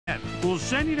We'll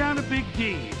send you down to Big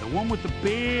D, the one with the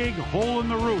big hole in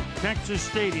the roof, Texas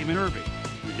Stadium in Irving,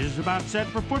 which is about set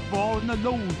for football in the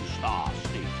Lone Star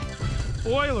State.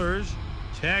 Oilers,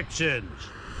 Texans.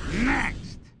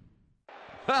 Next.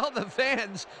 Well, the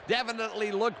fans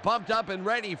definitely look pumped up and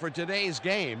ready for today's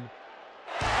game.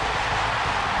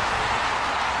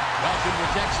 Welcome to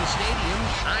Texas Stadium.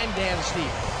 I'm Dan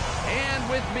Stevens. And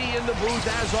with me in the booth,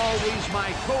 as always,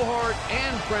 my cohort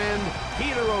and friend,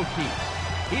 Peter O'Keefe.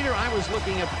 Peter, I was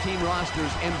looking at the team rosters,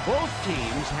 and both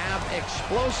teams have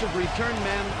explosive return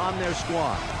men on their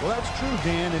squad. Well, that's true,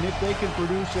 Dan, and if they can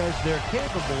produce as they're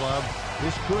capable of,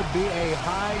 this could be a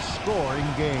high-scoring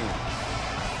game.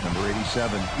 Number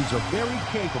 87, he's a very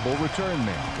capable return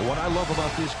man. But what I love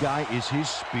about this guy is his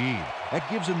speed. That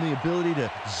gives him the ability to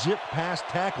zip past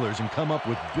tacklers and come up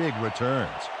with big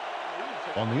returns.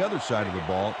 On the other side of the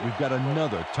ball, we've got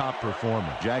another top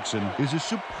performer. Jackson is a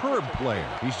superb player.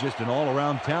 He's just an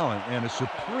all-around talent and a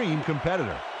supreme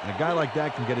competitor. And a guy like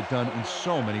that can get it done in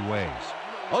so many ways.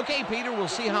 Okay, Peter, we'll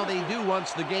see how they do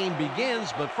once the game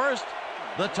begins. But first,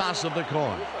 the toss of the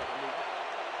coin.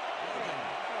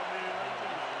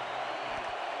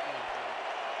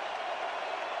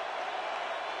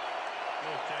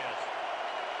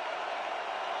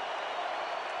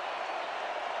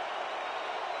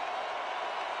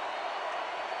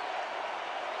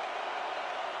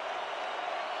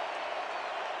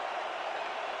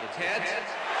 It's heads.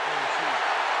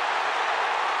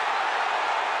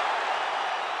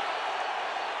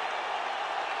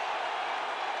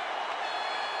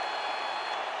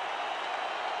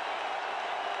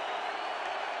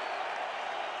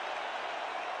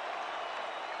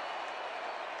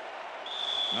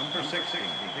 Number 16,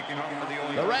 kicking off for the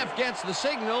Oilers. The ref gets the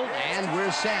signal, and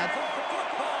we're set.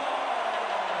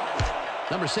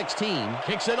 Number 16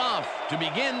 kicks it off to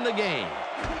begin the game.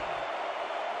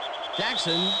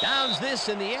 Jackson downs this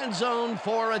in the end zone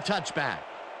for a touchback.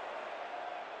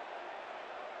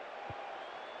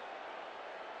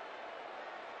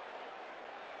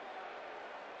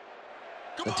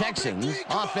 The Texans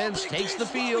offense takes the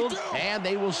field, and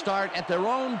they will start at their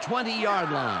own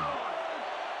 20-yard line.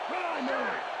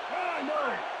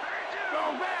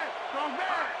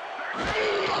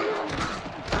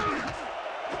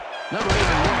 Number 81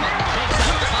 takes a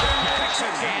tough catch,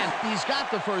 and he's got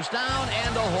the first down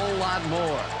and a whole lot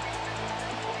more.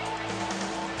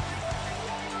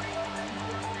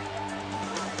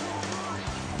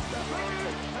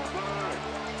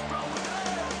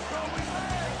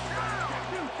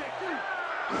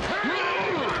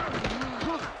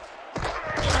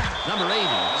 Number 80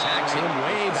 sacks him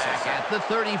way back at the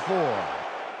 34.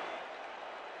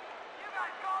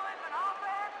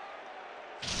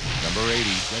 Number 80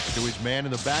 gets to his man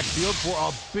in the backfield for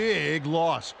a big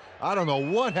loss. I don't know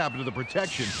what happened to the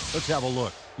protection. Let's have a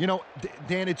look. You know,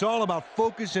 Dan, it's all about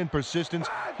focus and persistence.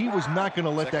 He was not going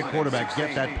to let that quarterback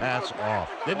get that pass off.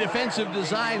 The defensive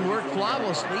design worked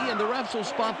flawlessly, and the refs will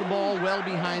spot the ball well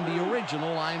behind the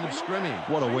original line of scrimmage.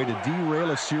 What a way to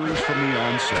derail a series from the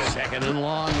onset. Second and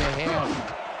long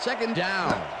ahead. Second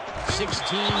down.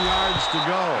 16 yards to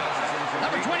go.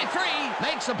 Number 23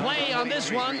 makes a play on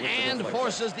this one and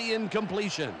forces the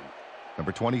incompletion.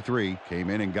 Number 23 came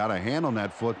in and got a hand on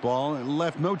that football and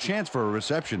left no chance for a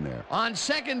reception there. On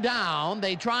second down,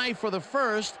 they try for the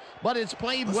first, but it's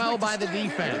played well by the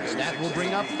defense. That will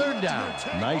bring up third down.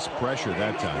 Nice pressure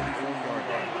that time.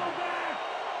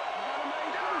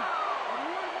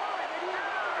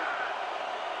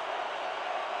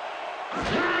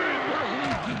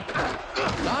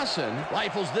 Dawson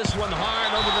rifles this one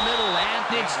hard over the middle, and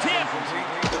it's tipped.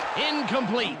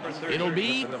 Incomplete. It'll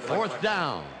be fourth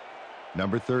down.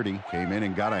 Number 30 came in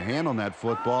and got a hand on that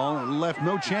football and left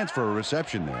no chance for a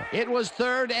reception there. It was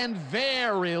third and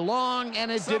very long,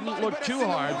 and it didn't look too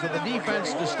hard for the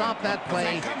defense to stop that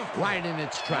play right in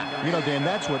its tracks. You know, Dan,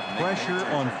 that's what pressure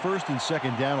on first and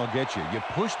second down will get you. You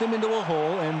push them into a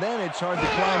hole, and then it's hard to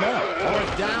climb out.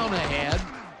 Fourth down ahead.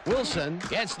 Wilson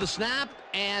gets the snap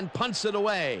and punts it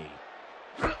away.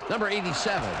 Number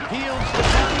 87 fields the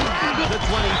punt at the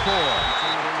 24.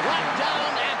 Brought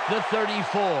down at the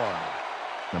 34.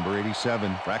 Number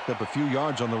 87 racked up a few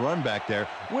yards on the run back there,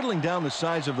 whittling down the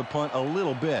size of the punt a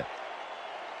little bit.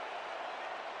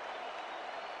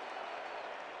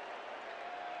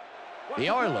 The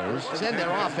Oilers send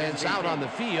their offense out on the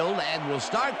field and will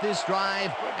start this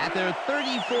drive at their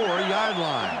 34-yard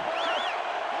line.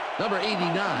 Number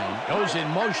 89 goes in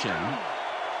motion.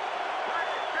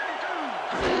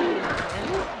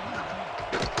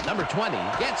 Number 20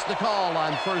 gets the call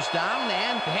on first down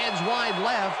and heads wide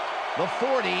left. The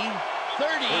 40,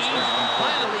 30.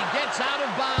 Finally gets out of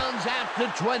bounds at the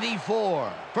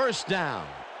 24. First down.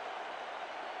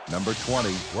 Number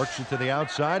 20 works it to the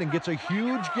outside and gets a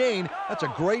huge gain. That's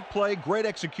a great play, great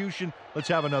execution. Let's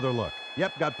have another look.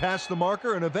 Yep, got past the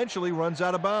marker and eventually runs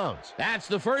out of bounds. That's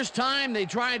the first time they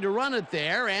tried to run it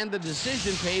there, and the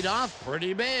decision paid off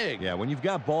pretty big. Yeah, when you've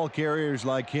got ball carriers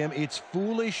like him, it's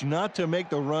foolish not to make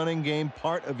the running game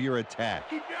part of your attack.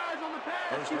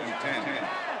 First and 10.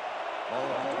 Ball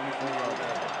at the 24-yard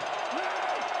line.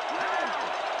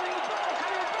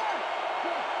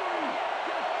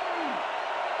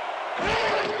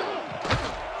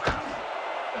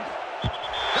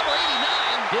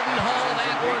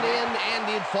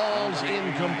 It falls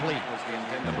incomplete.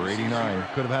 Number 89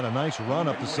 could have had a nice run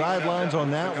up the sidelines on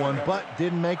that one, but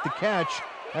didn't make the catch.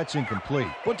 That's incomplete.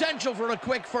 Potential for a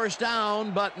quick first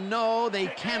down, but no, they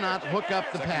cannot hook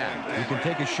up the pass. You can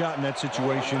take a shot in that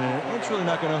situation, and it's really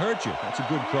not going to hurt you. That's a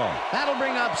good call. That'll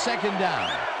bring up second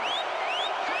down.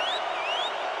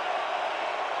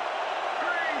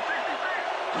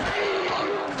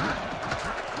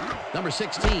 Number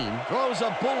 16 throws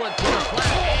a bullet to the flat,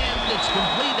 and it's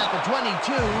complete at the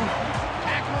 22.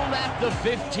 Tackled at the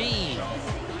 15.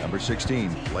 Number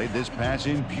 16 played this pass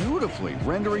in beautifully,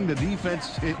 rendering the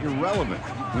defense irrelevant.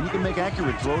 When you can make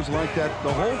accurate throws like that,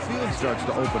 the whole field starts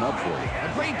to open up for you.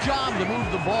 A great job to move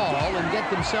the ball and get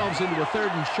themselves into a third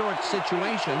and short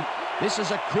situation. This is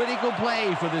a critical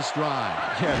play for this drive.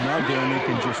 Yeah, now Darren, they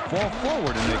can just fall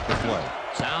forward and make the play.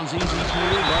 Sounds easy to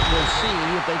me, but we'll see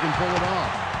if they can pull it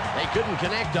off. They couldn't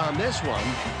connect on this one.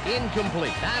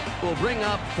 Incomplete. That will bring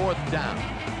up fourth down.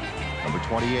 Number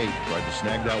 28 tried to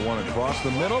snag that one across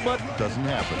the middle, but doesn't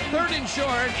happen. Third and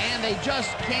short, and they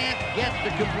just can't get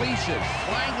the completion.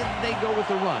 Why didn't they go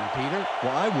with the run, Peter?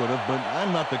 Well, I would have, but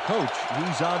I'm not the coach.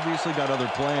 He's obviously got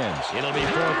other plans. It'll be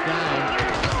fourth down.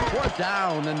 Fourth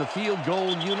down, and the field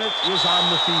goal unit is on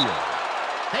the field.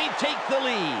 They take the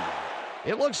lead.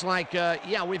 It looks like,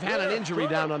 yeah, we've had an injury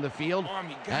down on the field.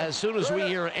 As soon as we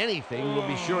hear anything, we'll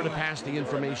be sure to pass the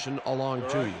information along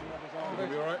to you. You gonna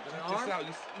be all right? Just out.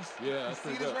 Yeah, that's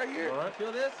pretty good. See this right here? All right.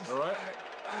 Feel this? All right.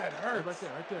 It hurts. Right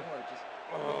there, right there.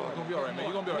 You're gonna be all right, man.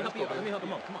 You're gonna be all right. Let me help you.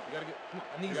 Come on, come on. You gotta get. Come on.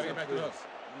 I need you to get back to us.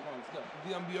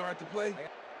 You gonna be all right to play?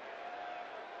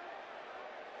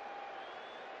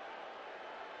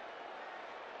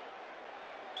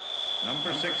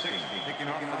 Number 16, picking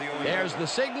off for the Oilers. There's the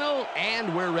signal,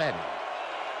 and we're ready.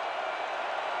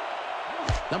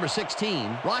 Number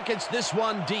 16 rockets this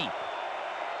one deep.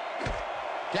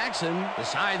 Jackson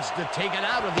decides to take it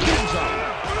out of the end zone.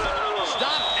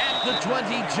 Stop at the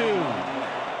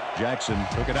 22. Jackson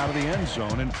took it out of the end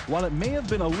zone, and while it may have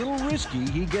been a little risky,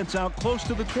 he gets out close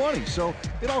to the 20, so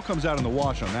it all comes out in the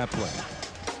wash on that play.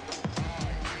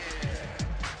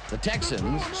 The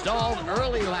Texans stalled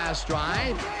early last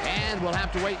drive, and we'll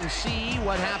have to wait and see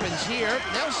what happens here.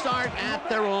 They'll start at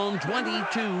their own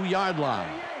 22-yard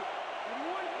line.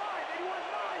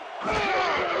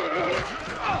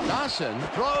 Dawson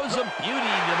throws a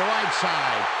beauty to the right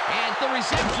side, and the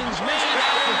reception's made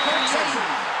at the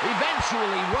 38.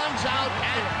 Eventually runs out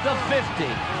at the 50.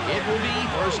 It will be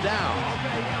first down.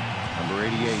 Number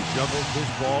 88 juggles this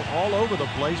ball all over the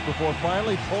place before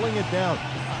finally pulling it down.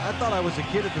 I thought I was a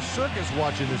kid at the circus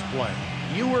watching this play.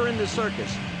 You were in the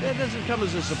circus. That doesn't come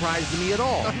as a surprise to me at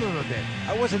all. No, Dad.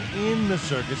 I wasn't in the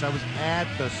circus. I was at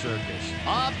the circus.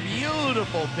 A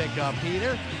beautiful pickup,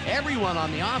 Peter. Everyone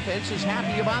on the offense is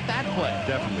happy about that play.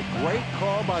 Definitely. Great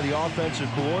call by the offensive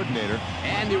coordinator.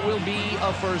 And it will be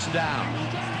a first down.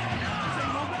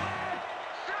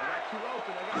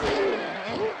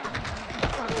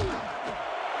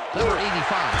 Number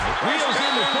 85 reels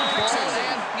in the football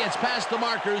and gets past the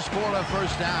markers for a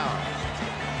first down.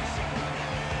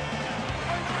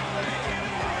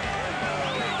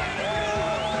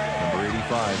 Number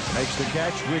 85 makes the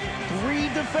catch with 3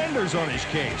 defenders on his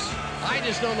case. I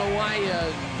just don't know why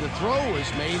the throw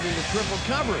was made into triple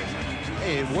coverage.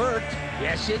 Hey, it worked.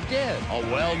 Yes, it did. A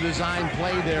well-designed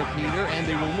play there, Peter, and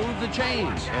they will move the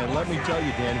chains. And let me tell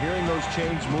you, Dan, hearing those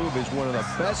chains move is one of the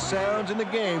best sounds in the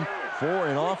game for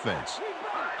an offense.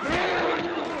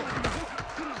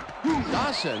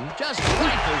 Dawson just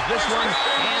rifles this one,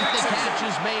 and the catch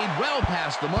is made well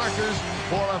past the markers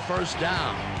for a first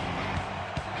down.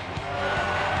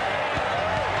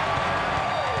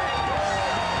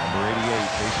 Number 88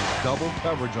 faces double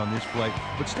coverage on this play,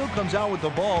 but still comes out with the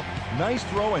ball. Nice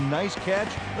throw and nice catch.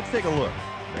 Let's take a look.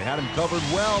 They had him covered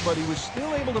well, but he was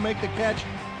still able to make the catch.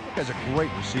 That guy's a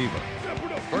great receiver.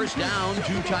 First down,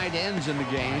 2 tight ends in the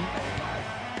game.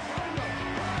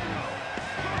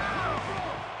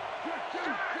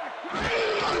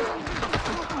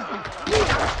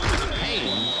 Hey,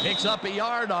 Picks up a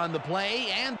yard on the play,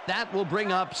 and that will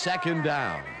bring up second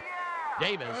down.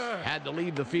 Davis had to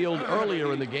leave the field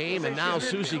earlier in the game, and now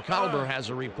Susie Kalber has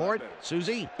a report.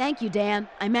 Susie? Thank you, Dan.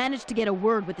 I managed to get a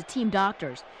word with the team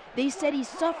doctors. They said he's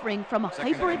suffering from a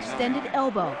hyperextended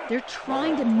elbow. They're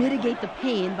trying to mitigate the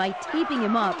pain by taping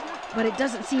him up, but it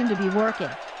doesn't seem to be working.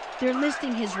 They're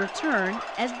listing his return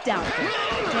as doubtful.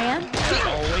 Dan?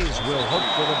 Always will hope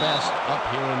for the best up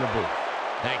here in the booth.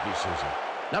 Thank you, Susie.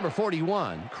 Number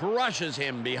 41 crushes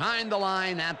him behind the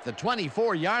line at the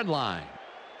 24-yard line.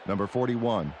 Number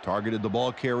 41 targeted the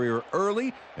ball carrier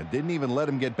early and didn't even let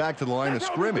him get back to the line of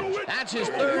scrimmage. That's his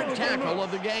third tackle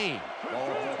of the game. Ball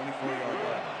at the 24-yard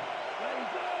line.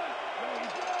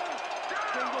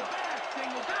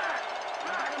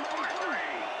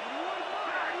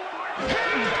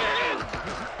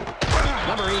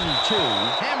 Number 82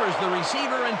 hammers the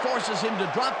receiver and forces him to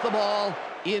drop the ball.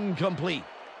 Incomplete.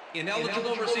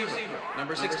 Ineligible receiver.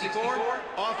 Number 64,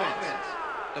 offense.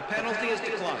 The penalty is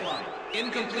declined.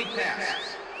 Incomplete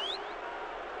pass.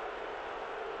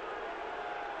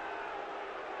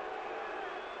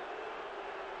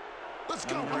 Let's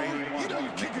go, Brady. You know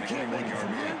your kicker can't make it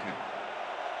from here.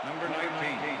 Number 19,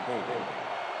 hold.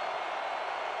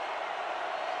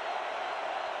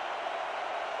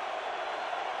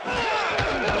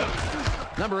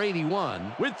 Number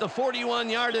 81 with the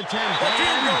 41-yard attempt. The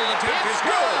field goal attempt is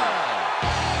good.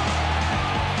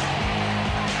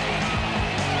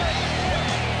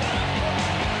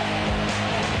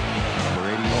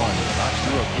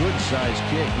 Through a good-sized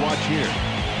kick. Watch here.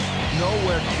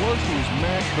 Nowhere close to his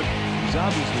match, but he's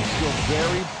obviously still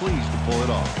very pleased to pull it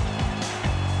off.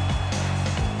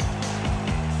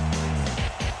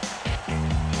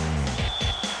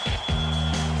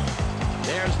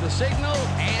 There's the signal,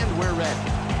 and we're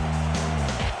ready.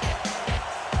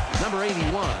 Number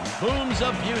 81 booms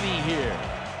a beauty here.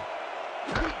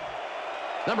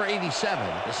 Number 87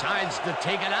 decides to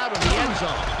take it out of the end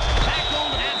zone.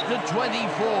 Tackled at the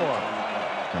 24.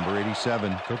 Number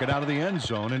 87 took it out of the end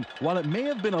zone, and while it may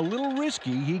have been a little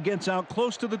risky, he gets out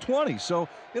close to the 20, so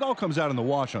it all comes out in the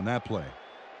wash on that play.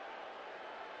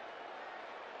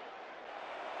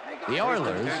 The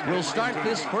Oilers will start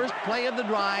this first play of the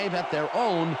drive at their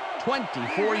own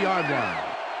 24-yard line.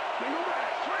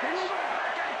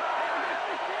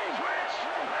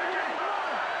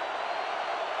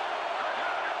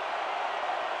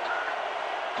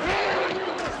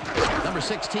 Number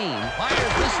 16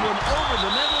 fires this one over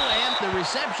the middle, and the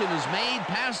reception is made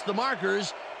past the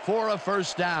markers for a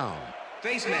first down.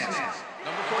 Face mask.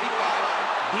 Number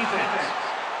 45, defense.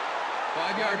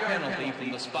 5-yard penalty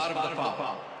from the spot of the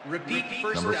foul. Repeat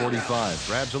first Number down. 45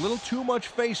 grabs a little too much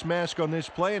face mask on this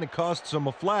play, and it costs him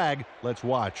a flag. Let's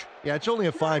watch. Yeah, it's only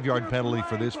a 5-yard penalty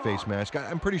for this face mask.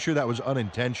 I'm pretty sure that was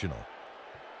unintentional.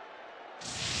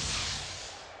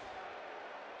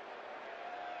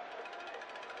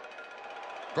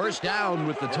 First down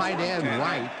with the tight end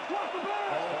right.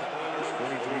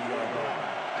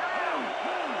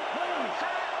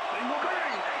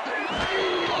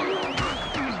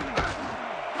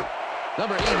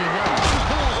 Number 81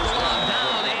 pulls the ball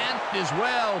down and is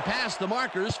well past the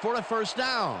markers for a first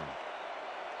down.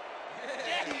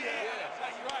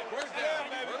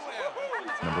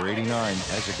 Number 89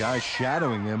 has a guy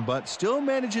shadowing him, but still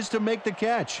manages to make the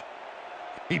catch.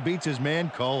 He beats his man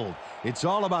cold. It's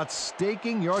all about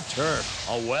staking your turf.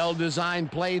 A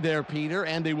well-designed play there, Peter,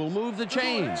 and they will move the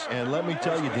chains. And let me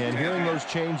tell you, Dan, hearing those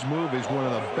chains move is one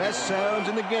of the best sounds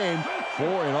in the game for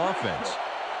an offense.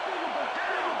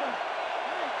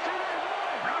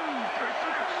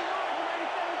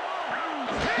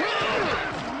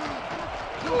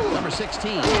 Number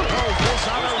 16 throws this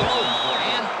on a rope,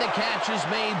 and the catch is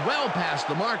made well past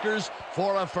the markers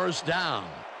for a first down.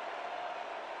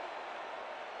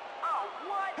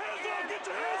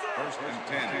 First and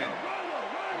 10.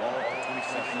 Ball at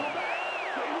 27.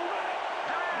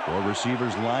 Four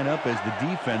receivers line up as the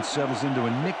defense settles into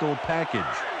a nickel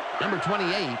package. Number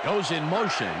 28 goes in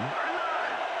motion. Number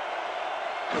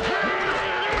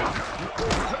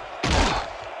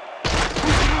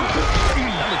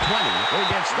 20 will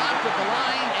get stopped at the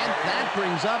line, and that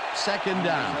brings up second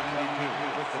down.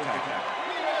 72 with the tackle.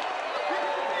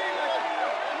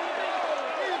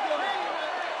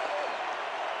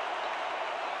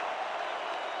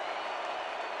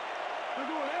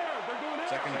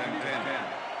 Second and 10.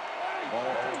 Ball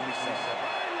at 27.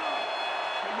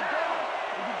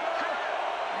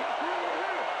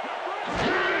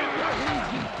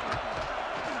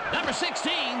 Number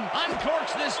 16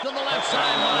 uncorks this to the left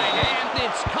sideline, and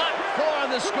it's caught for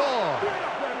the score.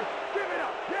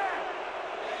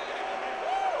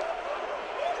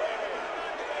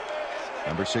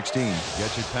 Number 16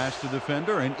 gets it past the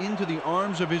defender and into the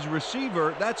arms of his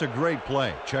receiver. That's a great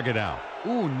play. Check it out.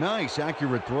 Ooh, nice,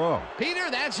 accurate throw.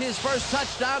 Peter, that's his first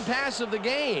touchdown pass of the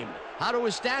game. How do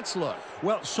his stats look?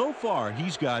 Well, so far,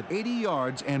 he's got 80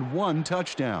 yards and 1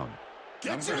 touchdown.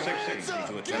 Number 16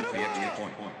 to attempt the extra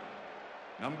point.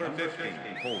 Number 15,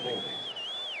 holding.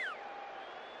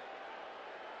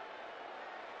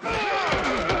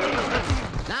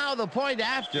 Now the point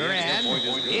after, and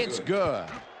it's good.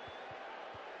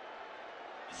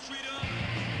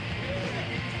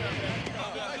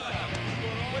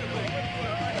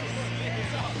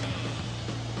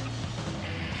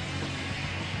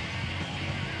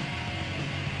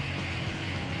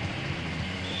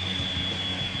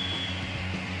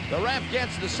 The ref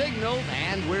gets the signal,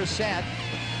 and we're set.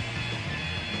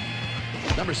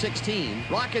 Number 16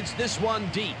 rockets this one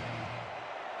deep.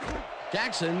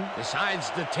 Jackson decides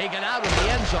to take it out of the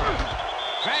end zone.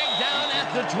 Dragged down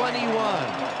at the 21.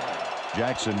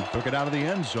 Jackson took it out of the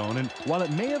end zone, and while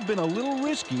it may have been a little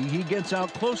risky, he gets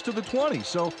out close to the 20,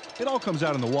 so it all comes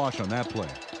out in the wash on that play.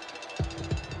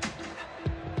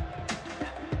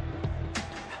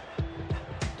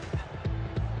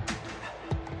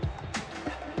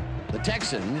 The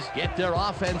Texans get their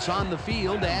offense on the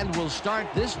field and will start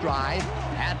this drive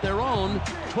at their own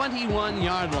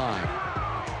 21-yard line.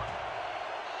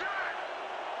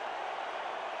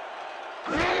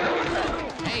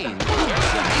 Haynes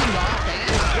gets the handoff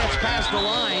and gets past the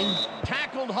line.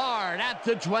 Tackled hard at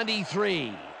the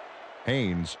 23.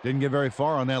 Haynes didn't get very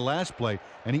far on that last play,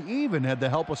 and he even had the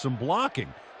help of some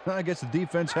blocking. I guess the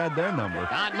defense had their number.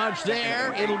 Not much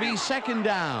there. It'll be second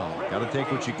down. Got to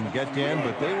take what you can get, Dan,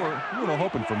 but they were,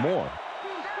 hoping for more.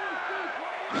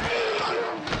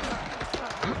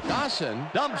 Dawson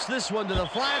dumps this one to the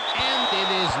flat, and it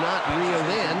is not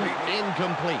reeled in.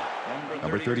 Incomplete.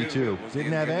 Number 32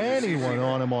 didn't have anyone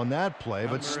on him on that play,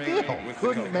 but still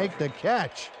couldn't make the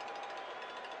catch.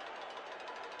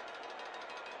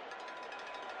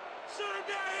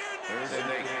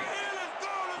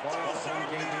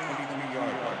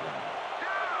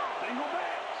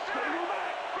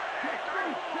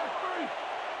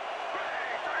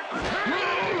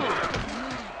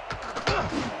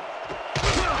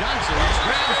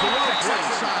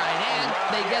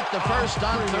 The first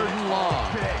on 3rd and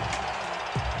long.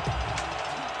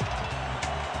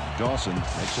 Dawson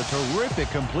makes a terrific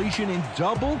completion in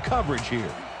double coverage here.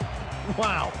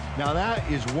 Wow, now that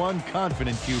is one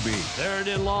confident QB. 3rd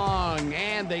and long,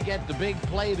 and they get the big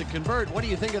play to convert. What do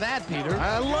you think of that, Peter?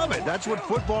 I love it. That's what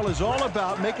football is all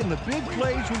about, making the big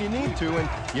plays when you need to, and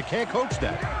you can't coach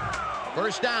that.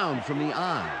 First down from the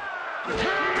I.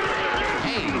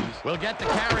 Haynes will get the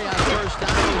carry on first down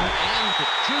and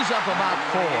chews up about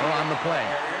 4 on the play.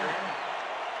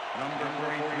 Number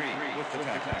 43 with the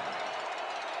tackle.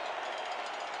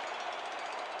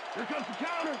 Here comes the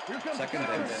counter. Here comes second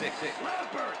and 6.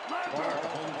 Lampert.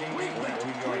 Home game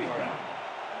 42-yard line.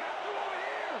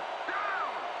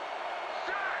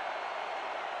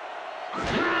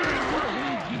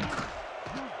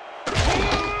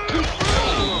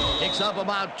 Picks up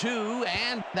about 2,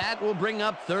 and that will bring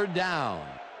up 3rd down.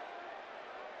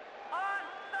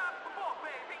 Unstoppable,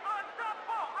 baby.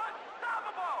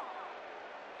 Unstoppable.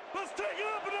 Let's take it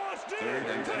up a notch, dude. 3rd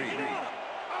and 3.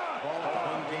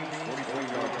 Home game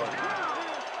 43-yard line.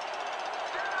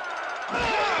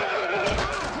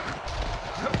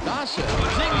 Dawson zings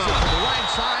it to the right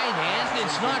side, and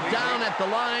it's knocked down at the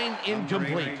line,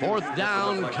 incomplete. 4th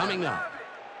down coming up.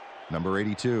 Number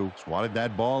 82 swatted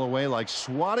that ball away like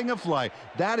swatting a fly.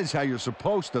 That is how you're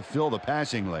supposed to fill the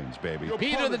passing lanes, baby.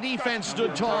 Peter, the defense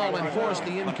stood tall and forced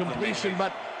the incompletion,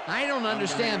 but I don't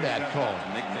understand that call.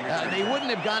 They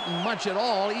wouldn't have gotten much at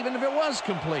all, even if it was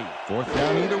complete. 4th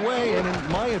down either way, and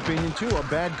in my opinion, too, a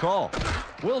bad call.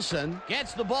 Wilson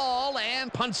gets the ball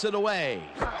and punts it away.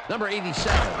 Number 87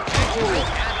 tackled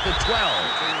at the 12.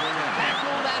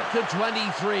 Tackled at the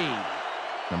 23.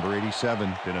 Number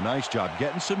 87 did a nice job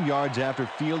getting some yards after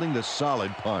fielding the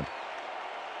solid punt.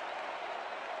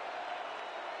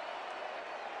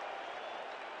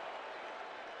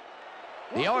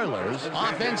 The Oilers'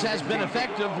 offense has been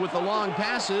effective with the long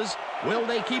passes. Will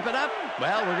they keep it up?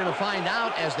 Well, we're going to find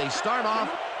out as they start off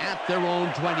at their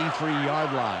own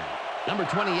 23-yard line. Number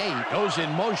 28 goes in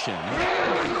motion.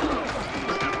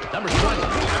 Number 20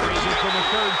 carries it for the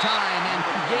 3rd time and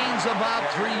gains about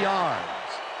 3 yards.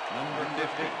 Number 50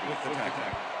 with the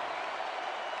tackle.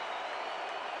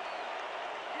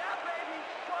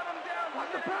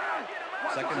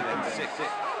 Second and 6.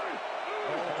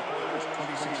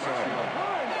 26-yard line.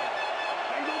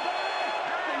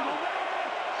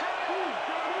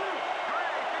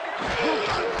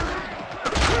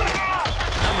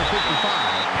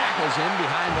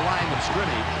 of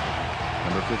scrimmage.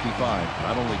 Number 55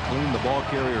 not only cleaned the ball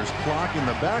carrier's clock in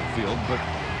the backfield, but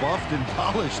buffed and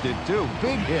polished it too.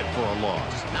 Big hit for a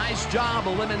loss. Nice job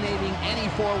eliminating any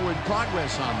forward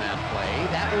progress on that play.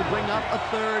 That will bring up a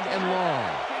 3rd and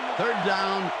long. 3rd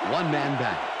down, 1 man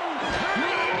back.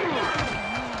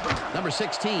 Number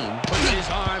 16 puts his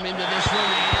arm into this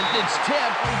one, and it's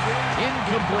tipped.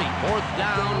 Incomplete. 4th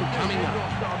down coming up.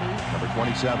 Number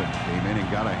 27 came in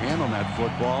and got a hand on that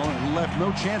football and left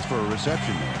no chance for a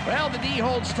reception there. Well, the D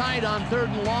holds tight on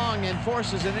 3rd and long and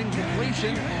forces an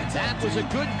incompletion. That was a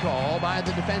good call by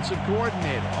the defensive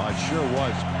coordinator. Oh, it sure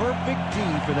was. Perfect D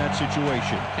for that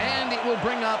situation. And it will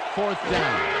bring up 4th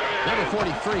down. Number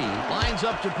 43 lines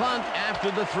up to punt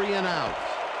after the 3 and out.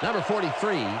 Number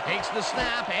 43 takes the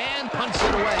snap and punts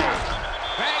it away.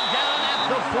 Dragged down at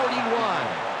the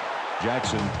 41.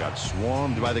 Jackson got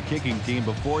swarmed by the kicking team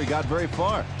before he got very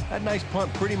far. That nice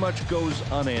punt pretty much goes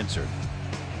unanswered.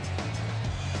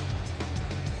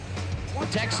 The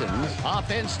Texans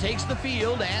offense takes the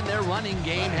field, and their running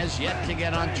game has yet to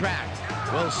get on track.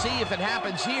 We'll see if it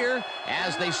happens here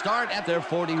as they start at their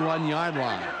 41-yard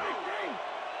line.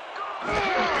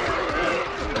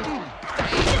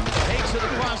 Takes it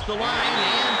across the line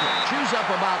and chews up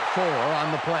about 4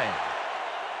 on the play.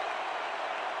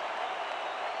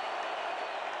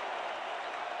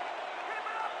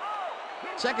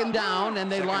 Second down,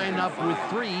 and they line up with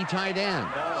 3 tight ends.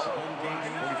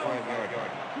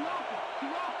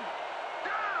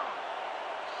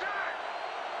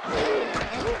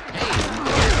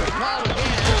 Call again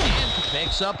and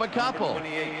picks up a couple.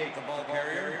 28, the ball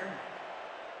carrier.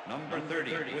 Number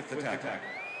 30 with the tackle.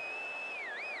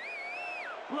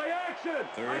 Play action!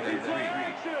 3rd and 3.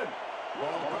 Action! Ball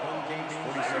to home team's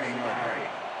 47-yard line.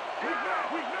 We're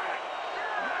back! We're back!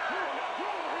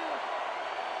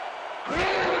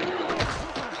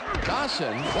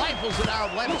 Dawson rifles it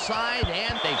out left side,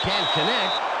 and they can't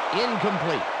connect.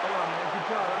 Incomplete. Hold on, man. Good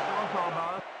job. That's what I'm talking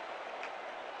about.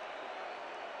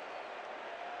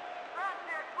 That's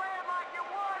it. Play it like you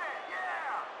want it.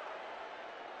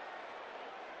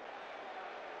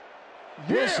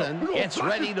 Yeah! Wilson gets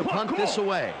ready to punt this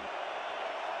away.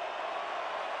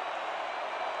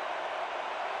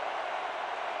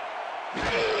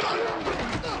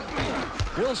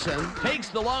 Wilson takes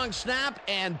the long snap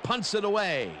and punts it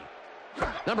away.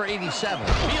 Number 87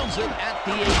 fields it at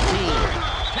the 18.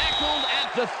 Tackled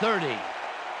at the 30.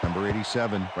 Number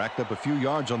 87 racked up a few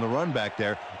yards on the run back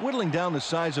there, whittling down the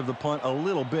size of the punt a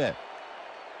little bit.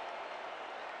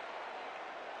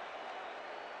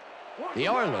 The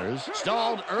Oilers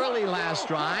stalled early last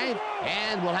drive,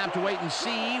 and we'll have to wait and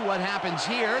see what happens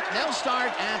here. They'll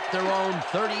start at their own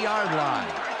 30-yard line.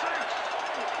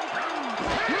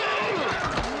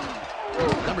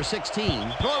 Number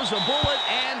 16 throws a bullet,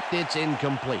 and it's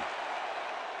incomplete.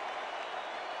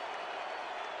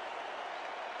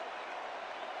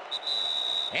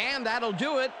 And that'll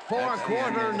do it for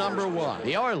quarter number 1.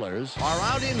 The Oilers are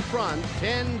out in front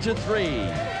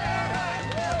 10-3.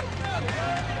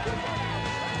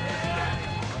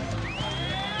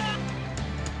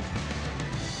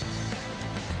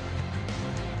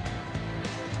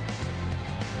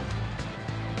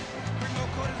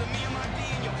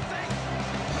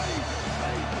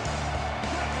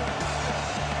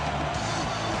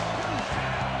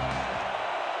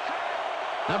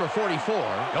 Number 44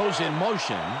 goes in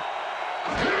motion.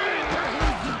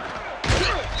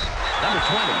 Number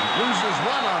 20 loses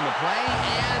 1 on the play,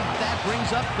 and that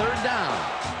brings up 3rd down.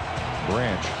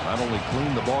 Branch not only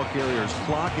cleaned the ball carrier's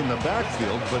clock in the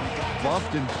backfield, but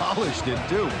buffed and polished it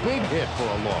too. Big hit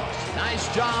for a loss. Nice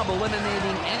job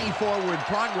eliminating any forward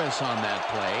progress on that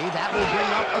play. That will bring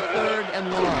up a 3rd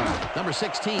and long. Number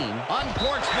 16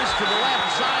 uncorks this to the left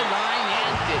sideline,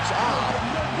 and it's off.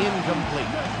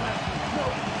 Incomplete.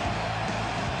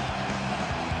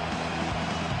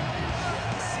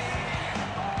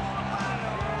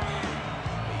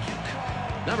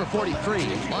 Number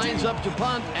 43 lines up to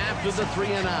punt after the 3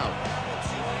 and out.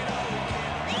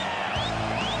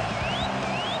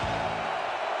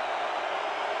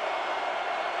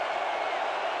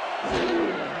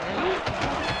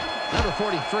 Number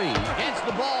 43 gets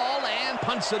the ball and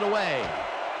punts it away.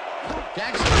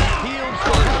 Jackson fields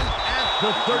the punt at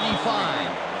the 35.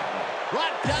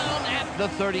 Brought down at the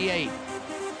 38.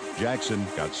 Jackson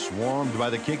got swarmed by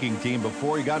the kicking team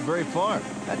before he got very far.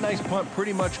 That nice punt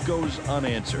pretty much goes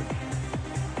unanswered.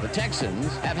 The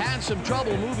Texans have had some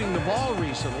trouble moving the ball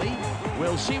recently.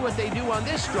 We'll see what they do on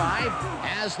this drive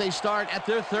as they start at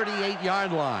their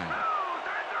 38-yard line.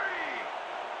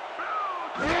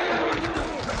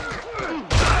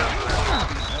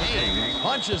 Haynes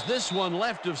Punches this one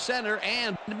left of center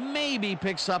and maybe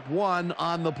picks up one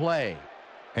on the play.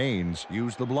 Haynes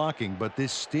used the blocking, but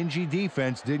this stingy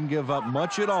defense didn't give up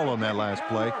much at all on that last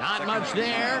play. Not much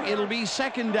there. It'll be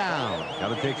second down.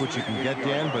 Got to take what you can get,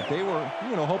 Dan, but they were,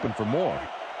 hoping for more.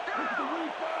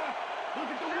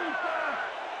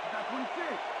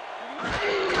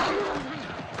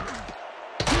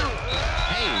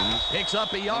 Haynes picks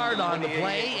up a yard on the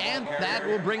play, and that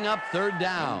will bring up third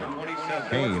down.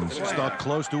 Haynes stuck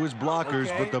close to his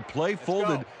blockers, but the play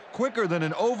folded quicker than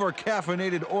an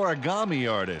over-caffeinated origami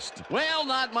artist. Well,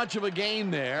 not much of a gain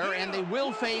there, and they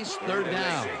will face third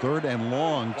down. Third and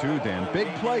long, too, Dan. Big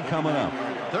play coming up.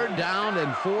 Third down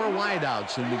and 4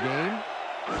 wideouts in the game.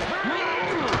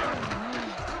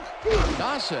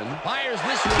 Dawson fires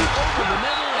this one over the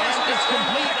middle, and it's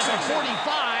complete at the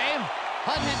 45.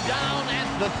 Hunted down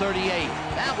at the 38.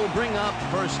 That will bring up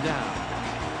first down.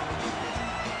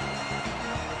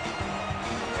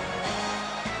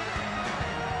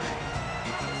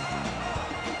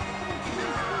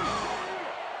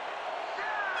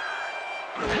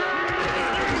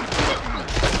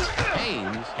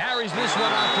 Haynes carries this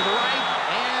one out to the right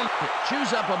and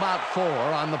chews up about 4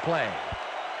 on the play.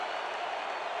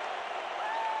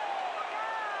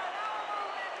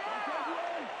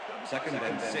 Second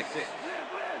and 6.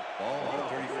 Ball on the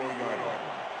 34-yard line.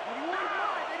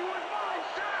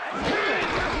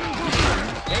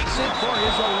 Takes it for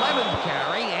his 11th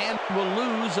carry and will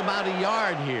lose about a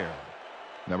yard here.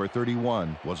 Number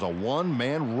 31 was a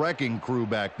one-man wrecking crew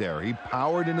back there. He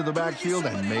powered into the backfield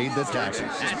and made the tackle.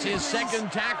 That's his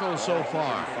second tackle so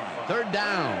far. Third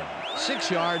down,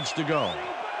 6 yards to go.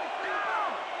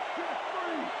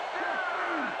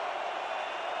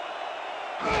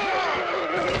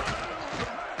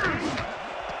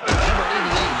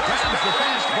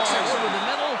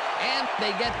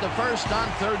 They get the first on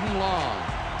third and long.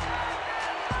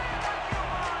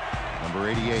 Number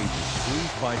 88 is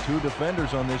squeezed by 2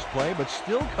 defenders on this play, but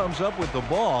still comes up with the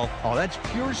ball. Oh, that's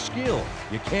pure skill.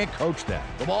 You can't coach that.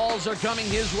 The balls are coming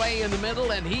his way in the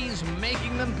middle, and he's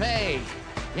making them pay.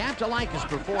 You have to like his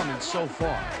performance so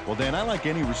far. Well, Dan, I like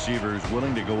any receiver who's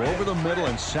willing to go over the middle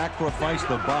and sacrifice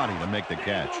the body to make the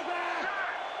catch.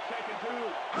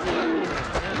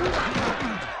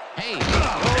 Hey, goes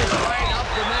right up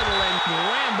the middle and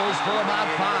rambles for about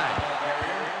 5.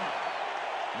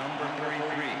 Number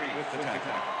 33 with the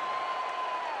tackle.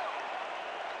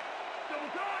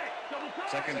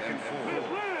 Second and 4.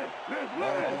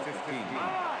 Ball on 15.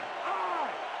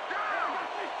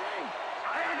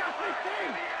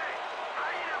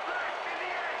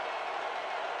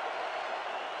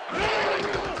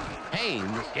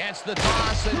 Haynes gets the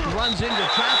toss and runs into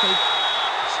traffic.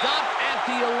 Stopped at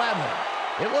the 11.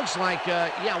 It looks like,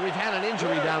 we've had an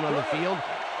injury down on the field.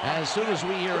 As soon as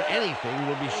we hear anything,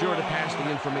 we'll be sure to pass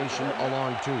the information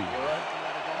along to you.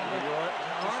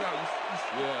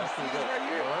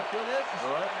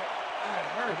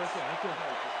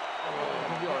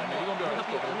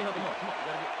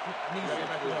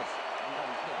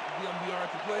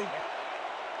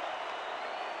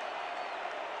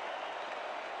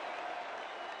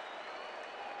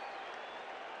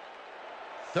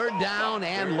 Third down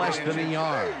and less than a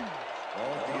yard.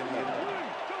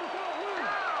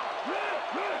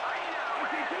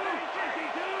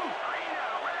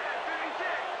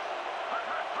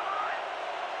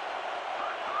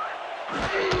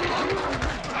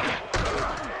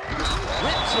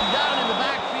 Rips him down in the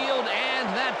backfield, and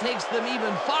that takes them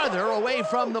even farther away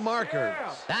from the markers.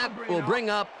 That will bring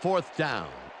up fourth down.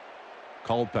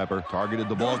 Culpepper targeted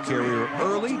the ball carrier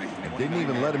early and didn't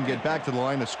even let him get back to the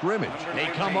line of scrimmage. They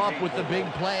come up with the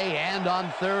big play, and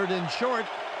on third and short,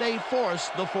 they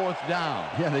force the fourth down.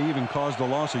 Yeah, they even caused a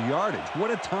loss of yardage. What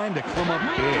a time to come up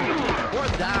big.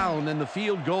 Fourth down, and the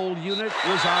field goal unit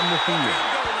was on the field.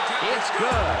 It's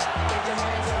good.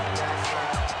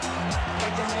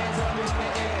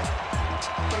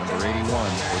 Number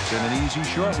 81 puts in an easy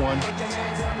short one.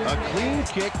 A clean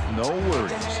kick, no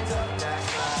worries.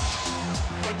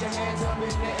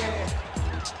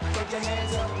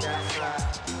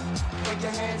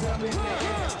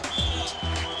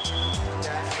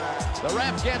 The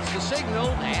ref gets the signal,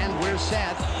 and we're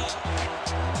set.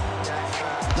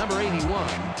 Number 81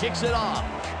 kicks it off.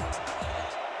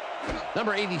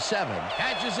 Number 87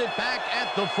 catches it back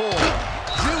at the 4.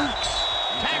 Jukes,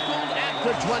 tackled at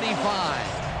the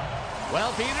 25.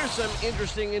 Well, Peter, some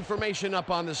interesting information up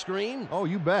on the screen. Oh,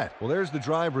 you bet. Well, there's the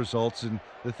drive results, and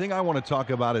the thing I want to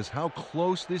talk about is how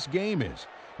close this game is.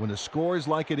 When the score is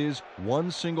like it is, one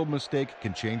single mistake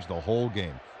can change the whole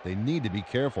game. They need to be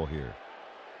careful here.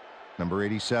 Number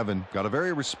 87 got a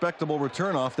very respectable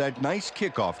return off that nice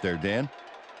kickoff there, Dan.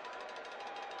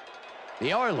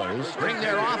 The Oilers bring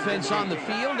their offense on the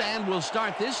field and will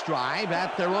start this drive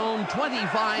at their own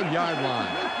 25-yard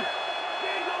line.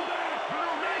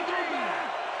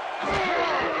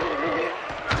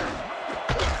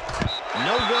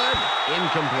 No good.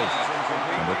 Incomplete.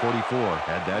 Number 44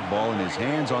 had that ball in his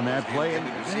hands on that play, and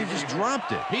he just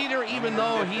dropped it. Peter, even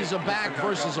though he's a back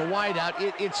versus a wideout,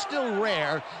 it's still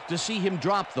rare to see him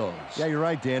drop those. Yeah, you're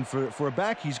right, Dan. For a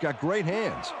back, he's got great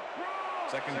hands.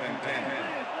 Second and 10.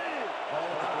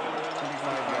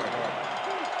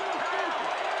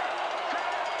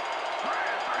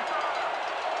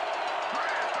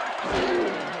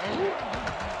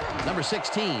 Number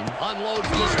 16 unloads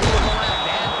this one to the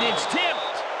left, and it's tipped.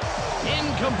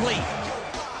 Incomplete.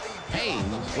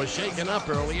 Haynes was shaken up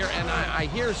earlier, and I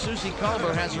hear Susie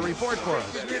Culver has a report for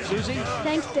us. Susie?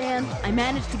 Thanks, Dan. I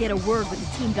managed to get a word with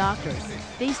the team doctors.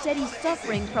 They said he's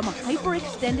suffering from a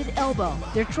hyperextended elbow.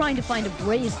 They're trying to find a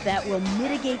brace that will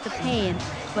mitigate the pain,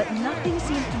 but nothing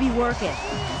seems to be working.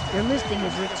 They're listing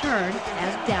his return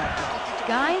as doubtful.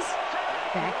 Guys,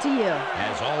 back to you.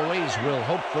 As always, we'll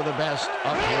hope for the best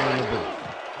up here in the booth.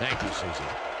 Thank you, Susie.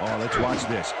 Oh, let's watch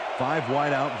this. 5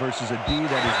 wide out versus a D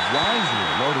that is wisely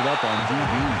loaded up on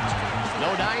DBs.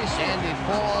 No dice, and it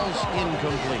falls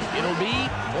incomplete. It'll be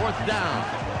 4th down.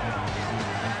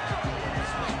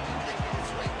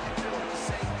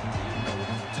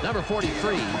 Number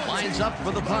 43 lines up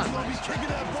for the punt.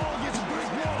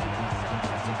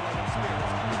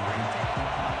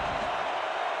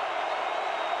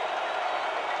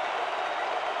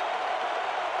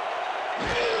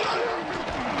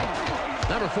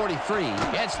 Number 43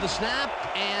 gets the snap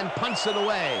and punts it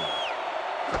away.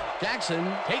 Jackson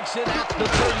takes it at the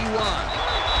 31.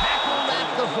 Tackled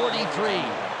at the 43.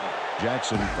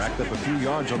 Jackson racked up a few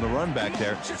yards on the run back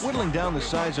there, whittling down the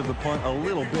size of the punt a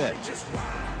little bit.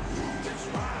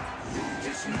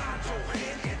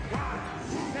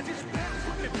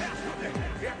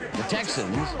 The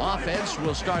Texans offense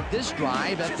will start this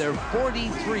drive at their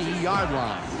 43-yard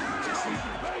line.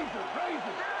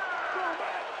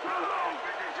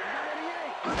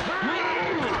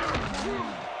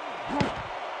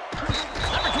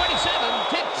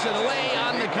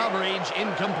 Coverage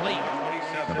incomplete.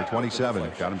 Number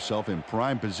 27 got himself in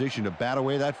prime position to bat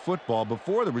away that football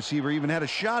before the receiver even had a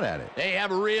shot at it. They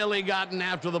have really gotten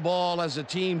after the ball as a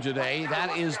team today.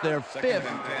 That is their 5th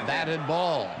batted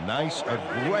ball. Nice,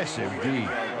 aggressive D.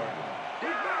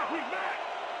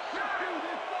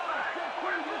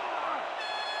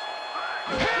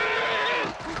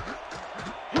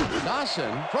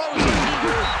 Dawson throws it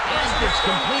deeper, and it's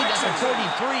complete at the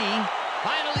 43.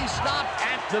 Finally stopped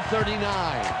at the 39.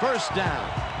 1st down.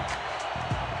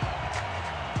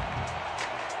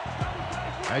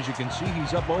 As you can see,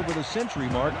 he's up over the century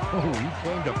mark. Oh, he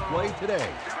came to play today.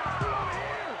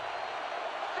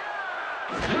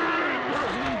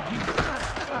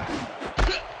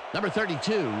 Number 32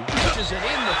 pushes it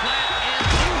in the flat,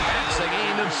 and that's a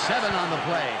gain of 7 on the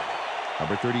play.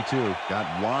 Number 32 got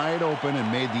wide open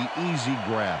and made the easy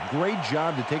grab. Great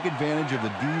job to take advantage of the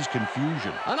D's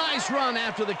confusion. A nice run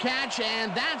after the catch,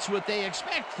 and that's what they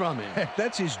expect from him. Heck,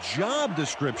 that's his job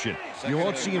description. You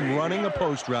won't see him running a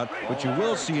post route, but you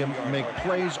will see him make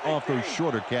plays off those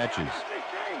shorter catches.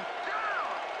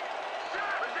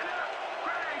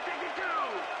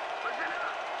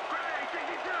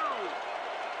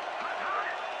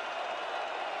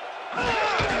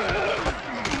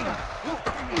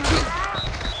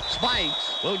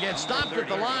 Will get stopped at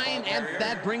the line, and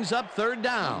that brings up 3rd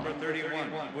down. Number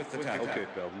 31 with the tackle. Okay,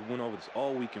 fellas, we went over this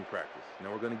all week in practice.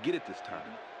 Now we're going to get it this time.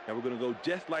 Now we're going to go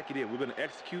just like it is. We're going to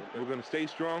execute, and we're going to stay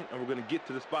strong, and we're going to get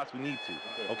to the spots we need to.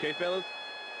 Okay, fellas?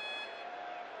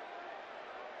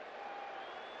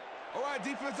 All right,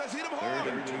 defense, let's hit him hard.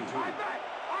 3rd and 2. Ball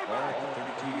at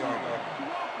the 32-yard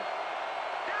line.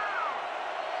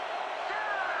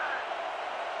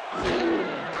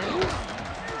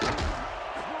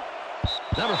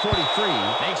 Number 43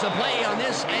 makes a play on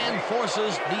this and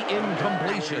forces the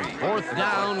incompletion. 4th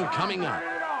down coming up.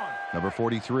 Number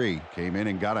 43 came in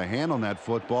and got a hand on that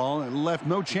football and left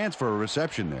no chance for a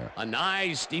reception there. A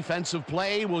nice defensive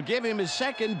play will give him his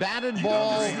 2nd batted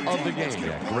ball of the game.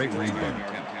 Yeah, great read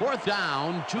there. 4th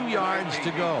down, 2 yards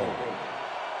to go.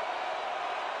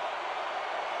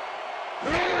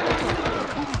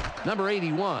 Number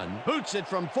 81 boots it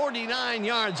from 49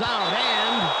 yards out,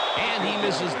 and he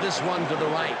misses this one to the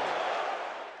right.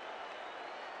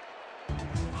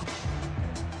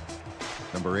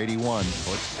 Number 81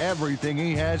 puts everything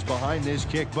he has behind this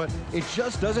kick, but it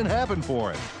just doesn't happen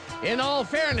for him. In all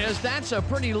fairness, that's a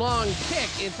pretty long kick.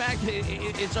 In fact,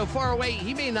 it's so far away,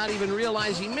 he may not even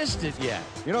realize he missed it yet.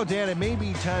 You know, Dan, it may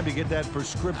be time to get that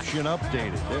prescription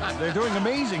updated. They're doing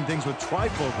amazing things with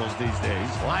trifocals these days.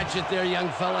 Watch it there, young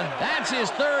fella. That's his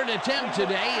third attempt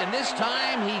today, and this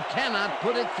time he cannot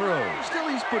put it through. Still,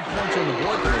 he's put points on the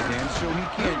board there, Dan, so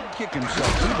he can't kick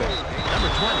himself too bad. Number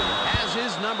 20 has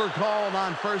his number called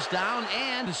on first down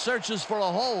and searches for a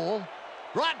hole.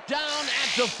 Brought down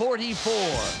at the 44.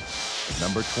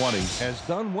 Number 20 has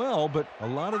done well, but a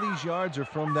lot of these yards are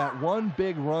from that one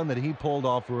big run that he pulled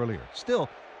off earlier. Still,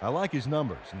 I like his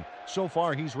numbers, and so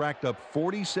far he's racked up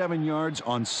 47 yards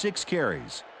on 6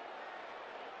 carries.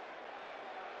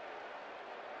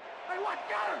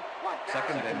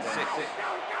 Second and 6.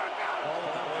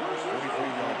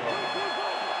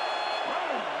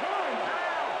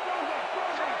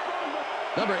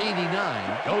 Number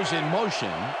 89 goes in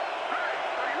motion.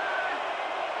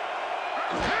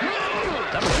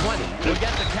 Number 20 will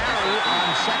get the carry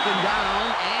on second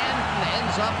down and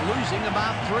ends up losing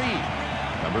about 3.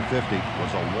 Number 50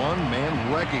 was a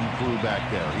one-man wrecking crew back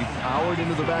there. He powered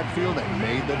into the backfield and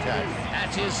made the tackle.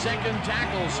 That's his second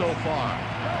tackle so far.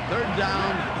 Third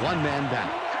down, one man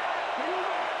down.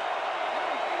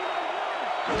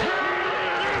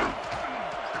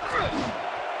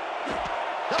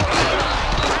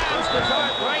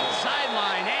 Grabs the right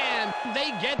sideline, and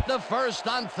they get the first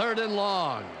on 3rd and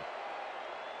long.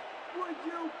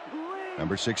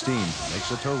 Number 16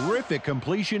 makes a terrific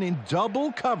completion in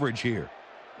double coverage here.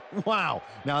 Wow,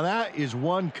 now that is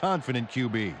one confident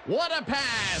QB. What a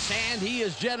pass, and he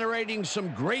is generating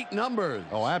some great numbers.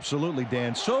 Oh, absolutely,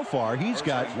 Dan. So far, he's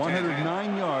got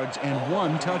 109 yards and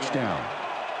 1 touchdown.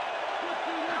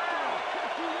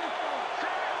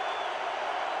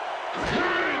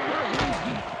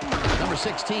 Number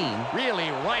 16 really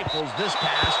rifles this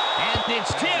pass, and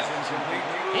it's tipped.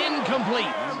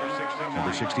 Incomplete.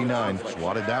 Number 69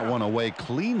 swatted that one away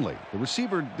cleanly. The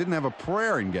receiver didn't have a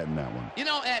prayer in getting that one. You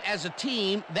know, as a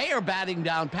team, they are batting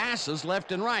down passes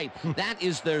left and right. That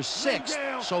is their 6th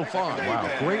so far. Wow,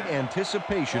 great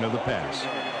anticipation of the pass.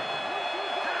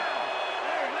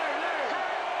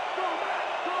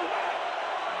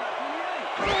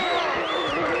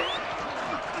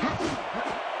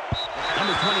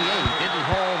 Number 28 didn't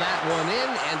haul that one in,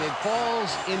 and it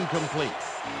falls incomplete.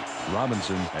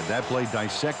 Robinson had that play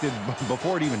dissected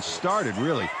before it even started,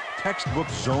 really. Textbook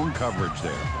zone coverage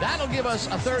there. That'll give us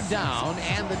a 3rd down,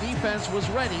 and the defense was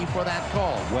ready for that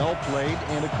call. Well played,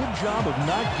 and a good job of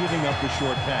not giving up the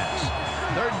short pass.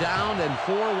 3rd down and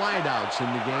 4 wideouts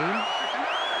in the game.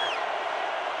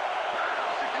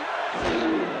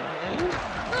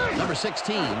 Number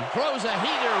 16 throws a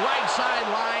heater right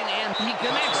sideline, and he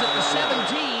connects at the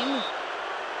 17.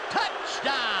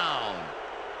 Touchdown!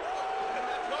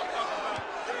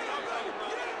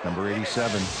 Number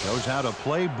 87 knows how to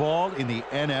play ball in the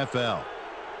NFL.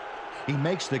 He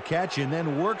makes the catch and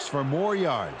then works for more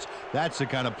yards. That's the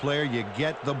kind of player you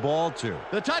get the ball to.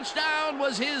 The touchdown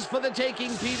was his for the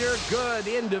taking, Peter. Good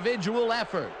individual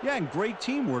effort. Yeah, and great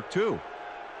teamwork, too.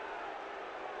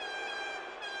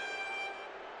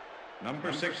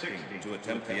 Number 16 to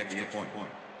attempt the extra point.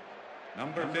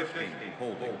 Number 15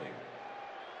 holding.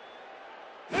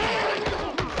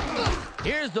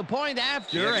 Here's the point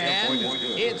after, and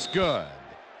it's good.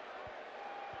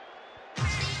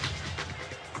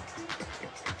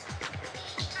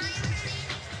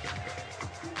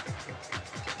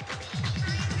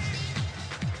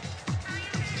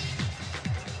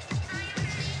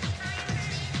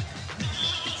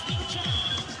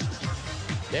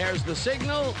 There's the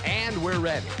signal, and we're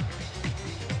ready.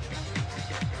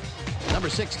 Number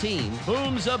 16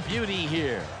 booms a beauty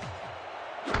here.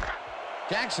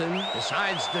 Jackson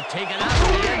decides to take it out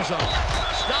of the end zone.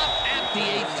 Stop at the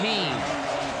 18.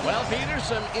 Well, Peter,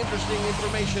 some interesting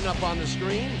information up on the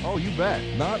screen. Oh, you bet.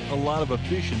 Not a lot of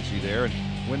efficiency there, and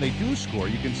when they do score,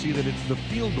 you can see that it's the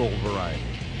field goal variety.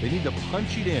 They need to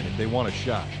punch it in if they want a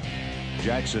shot.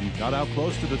 Jackson got out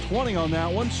close to the 20 on that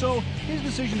one, so his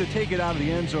decision to take it out of the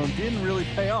end zone didn't really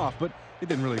pay off, but it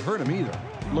didn't really hurt him either.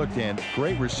 Look, Dan,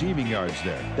 great receiving yards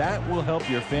there. That will help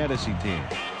your fantasy team.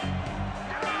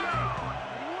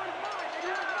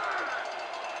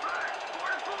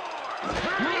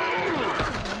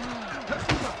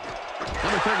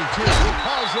 Number 32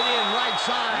 calls it in right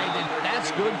side, and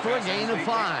that's good for a gain of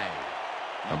 5.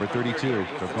 Number 32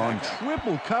 took on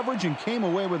triple coverage and came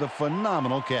away with a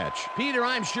phenomenal catch. Peter,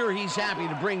 I'm sure he's happy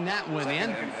to bring that one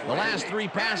in. The last 3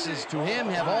 passes to him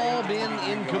have all been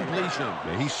incompletion.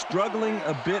 Yeah, he's struggling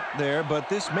a bit there, but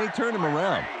this may turn him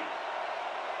around.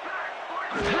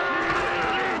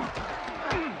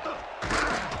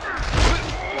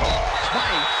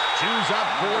 up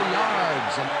 4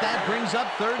 yards, and that brings up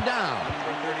 3rd down.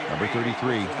 Number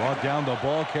 33 brought down the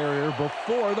ball carrier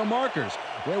before the markers.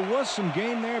 There was some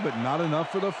gain there, but not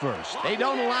enough for the first. They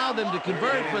don't allow them to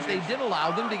convert, but they did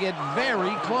allow them to get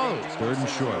very close. 3rd and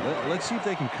short. Let's see if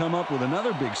they can come up with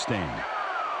another big stand.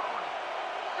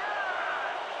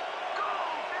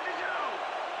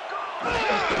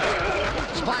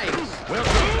 Spikes.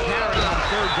 Wilson carry on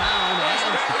 3rd down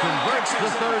and converts the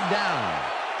 3rd down.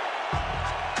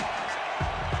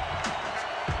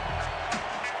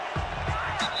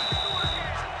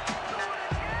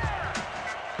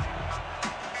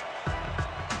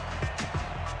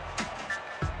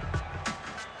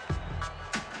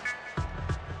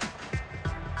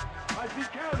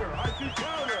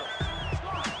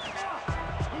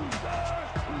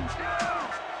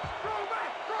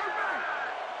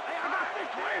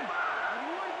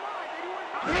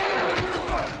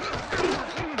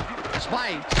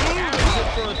 Spikes carries it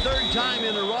for a 3rd time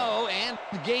in a row and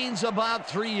gains about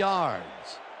 3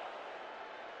 yards.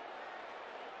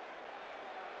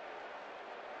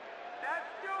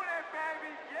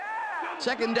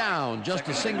 Second down, just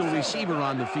a single receiver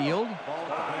on the field.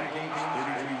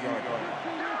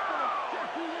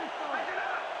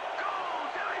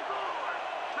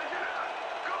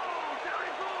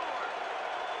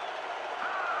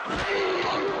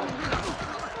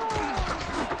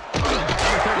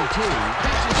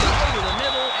 Catches it over the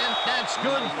middle, and that's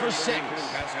good for 6.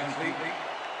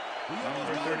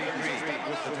 Number 33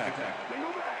 with the tackle.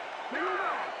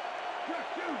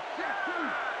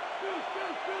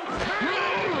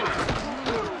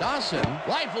 Dawson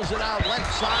rifles it out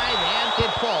left side, and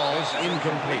it falls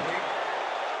incomplete.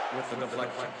 With the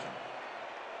deflection.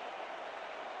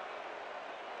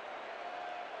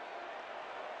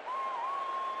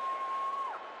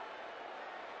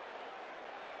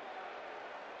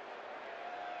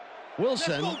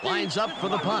 Wilson lines up for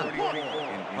the punt. In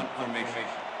punt formation.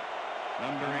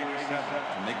 Number 87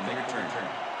 to make the return.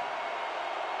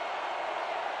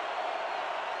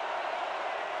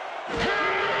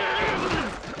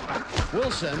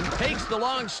 Wilson takes the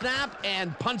long snap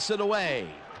and punts it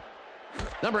away.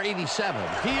 Number 87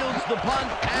 fields the punt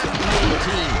at the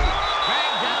 18.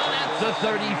 Dragged down at the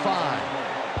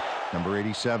 35. Number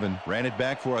 87 ran it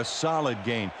back for a solid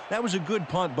gain. That was a good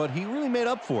punt, but he really made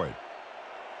up for it.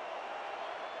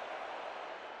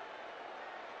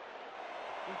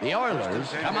 The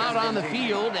Oilers come out on the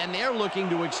field, and they're looking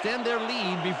to extend their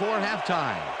lead before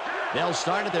halftime. They'll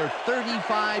start at their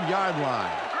 35-yard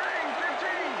line.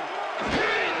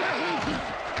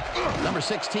 Number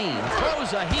 16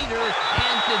 throws a heater,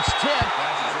 and it's tipped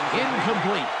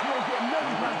incomplete.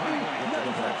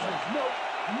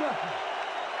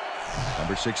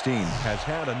 Number 16 has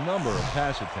had a number of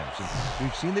pass attempts, and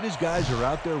we've seen that his guys are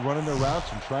out there running their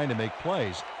routes and trying to make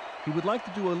plays. He would like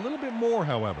to do a little bit more,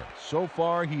 however. So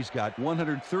far, he's got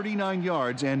 139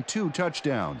 yards and 2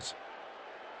 touchdowns.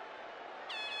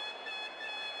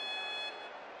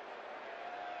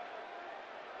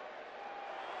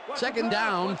 Second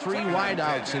down, 3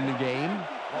 wideouts in the game.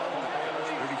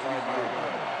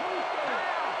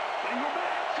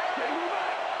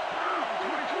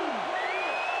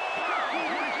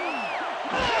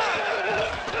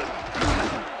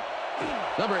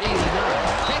 Number 89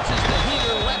 catches the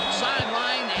heater left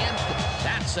sideline, and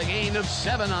that's a gain of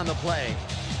 7 on the play.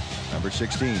 Number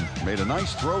 16 made a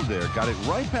nice throw there, got it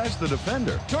right past the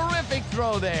defender. Terrific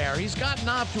throw there. He's gotten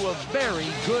off to a very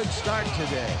good start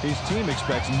today. His team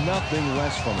expects nothing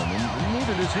less from him, and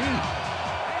neither does he.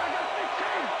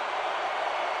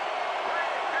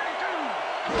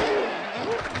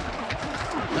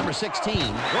 Number 16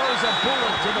 throws a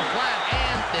bullet to the flat,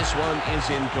 and this one is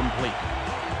incomplete.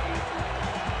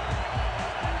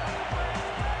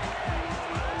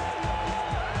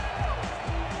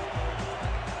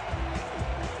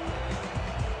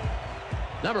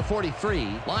 Number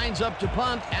 43 lines up to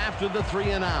punt after the 3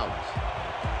 and out.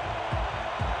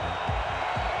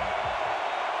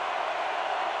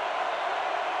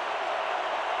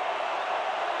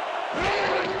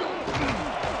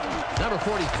 Number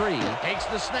 43 takes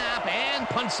the snap and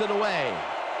punts it away.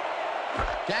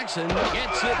 Jackson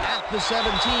gets it at the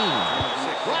 17.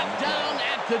 Brought down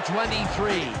at the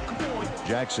 23.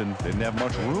 Jackson didn't have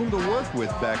much room to work with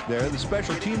back there. The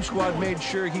special team squad made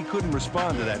sure he couldn't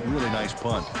respond to that really nice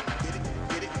punt.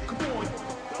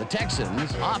 The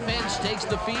Texans offense takes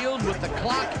the field with the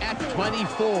clock at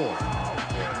 24.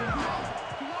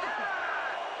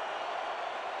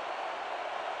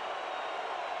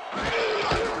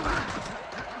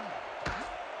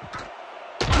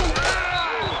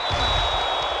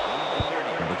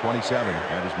 Number 27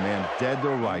 had his man dead to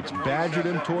rights, badgered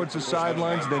him towards the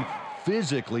sidelines, then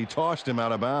physically tossed him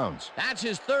out of bounds. That's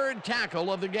his third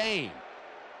tackle of the game.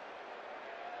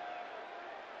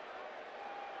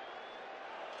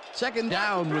 Second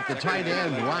down with the tight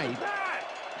end right.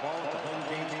 Ball at the home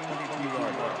game's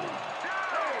 22-yard line.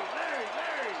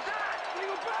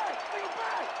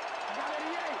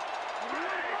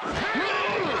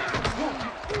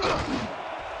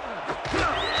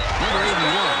 Number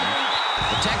 81,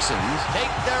 the Texans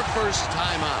take their first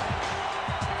timeout.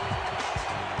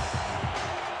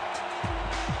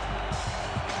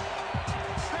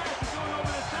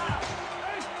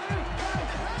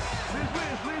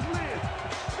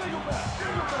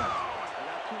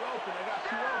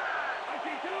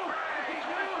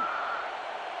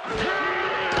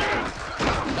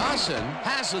 Dawson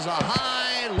passes a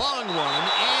high, long one,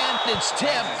 and it's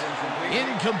tipped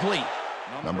incomplete.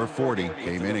 Number 40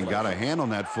 came in and got a hand on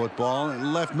that football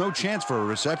and left no chance for a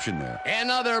reception there.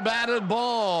 Another batted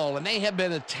ball, and they have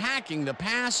been attacking the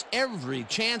pass every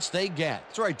chance they get.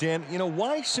 That's right, Dan. You know,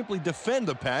 why simply defend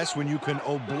the pass when you can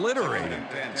obliterate it?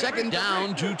 Second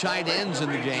down, two tight ends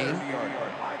in the game.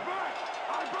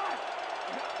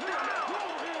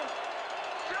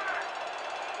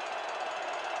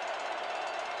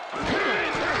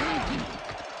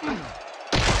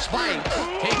 Spike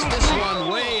takes this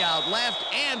one way out left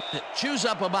and chews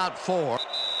up about 4.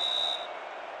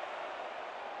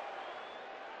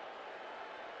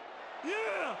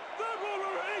 Yeah, that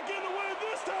roller ain't getting away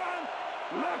this time.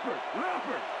 Leopard.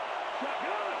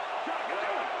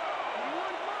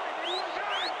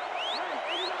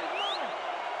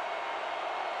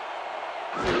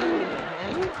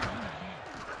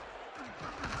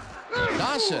 Shotgun.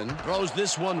 Dawson throws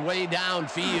this one way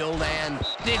downfield, and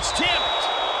it's tipped.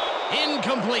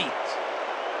 Incomplete.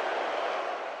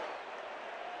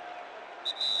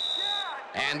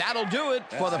 And that'll do it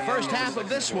for the first half of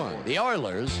this one. The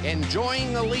Oilers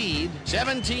enjoying the lead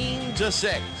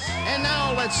 17-6. And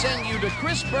now let's send you to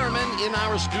Chris Berman in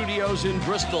our studios in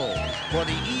Bristol for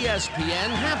the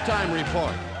ESPN halftime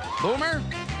report. Boomer?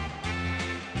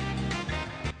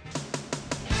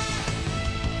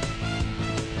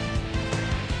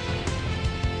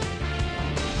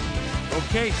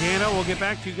 Okay, Dana, we'll get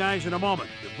back to you guys in a moment.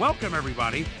 Welcome,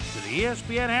 everybody, to the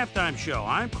ESPN Halftime Show.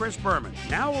 I'm Chris Berman.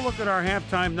 Now we'll look at our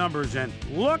halftime numbers and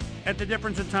look at the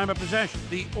difference in time of possession.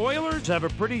 The Oilers have a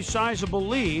pretty sizable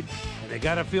lead, and they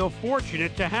got to feel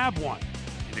fortunate to have one.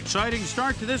 An exciting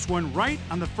start to this one right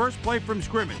on the first play from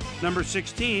scrimmage. Number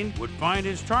 16 would find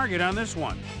his target on this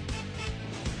one.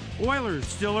 Oilers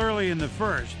still early in the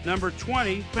first. Number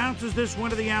 20 bounces this one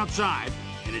to the outside,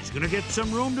 and it's going to get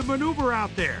some room to maneuver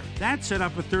out there. That set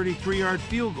up a 33-yard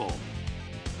field goal.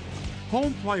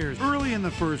 Home players early in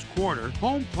the first quarter.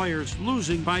 Home players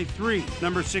losing by 3.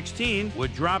 Number 16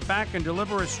 would drop back and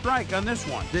deliver a strike on this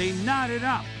one. They knotted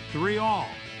up 3-all.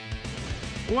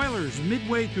 Oilers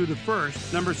midway through the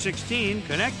first. Number 16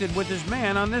 connected with his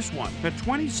man on this one. A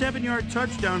 27-yard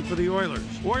touchdown for the Oilers.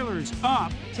 Oilers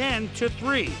up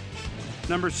 10-3.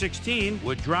 Number 16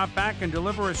 would drop back and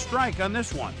deliver a strike on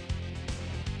this one.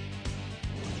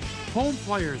 Home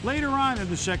players later on in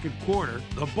the second quarter,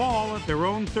 the ball at their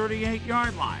own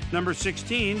 38-yard line. Number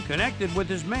 16 connected with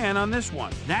his man on this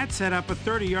one. That set up a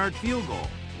 30-yard field goal.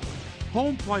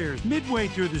 Home players midway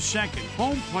through the second.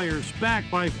 Home players back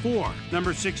by 4.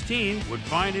 Number 16 would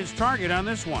find his target on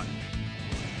this one.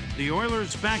 The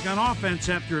Oilers back on offense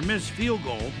after a missed field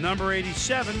goal. Number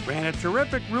 87 ran a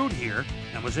terrific route here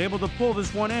and was able to pull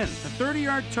this one in. A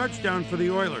 30-yard touchdown for the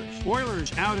Oilers.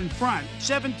 Oilers out in front,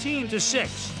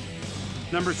 17-6.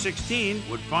 Number 16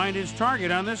 would find his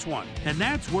target on this one. And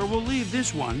that's where we'll leave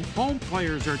this one. Home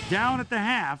players are down at the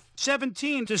half,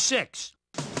 17-6.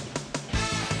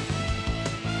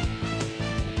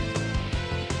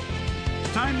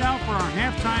 Time now for our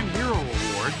Halftime Hero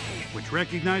Award, which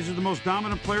recognizes the most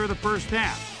dominant player of the first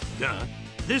half. Duh.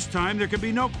 This time there can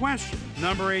be no question.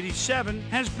 Number 87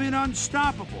 has been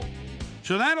unstoppable.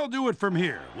 So that'll do it from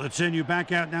here. Let's send you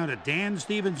back out now to Dan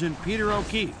Stevens and Peter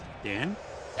O'Keefe. Dan?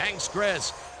 Thanks,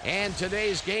 Chris. And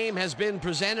today's game has been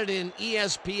presented in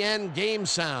ESPN Game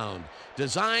Sound,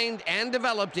 designed and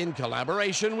developed in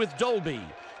collaboration with Dolby,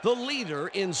 the leader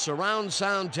in surround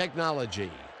sound technology.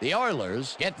 The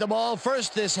Oilers get the ball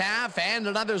first this half, and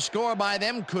another score by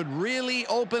them could really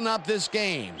open up this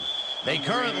game. They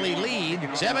currently lead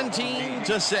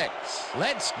 17-6.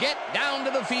 Let's get down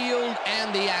to the field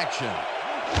and the action.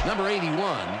 Number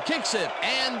 81 kicks it,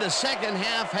 and the second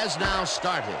half has now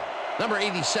started. Number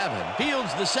 87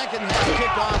 fields the second half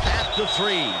kickoff at the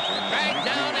 3. Back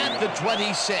down at the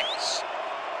 26.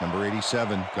 Number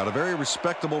 87 got a very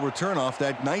respectable return off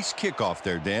that nice kickoff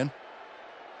there, Dan.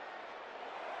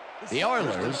 The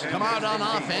Oilers come out on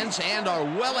offense and are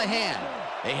well ahead.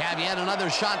 They have yet another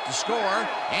shot to score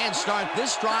and start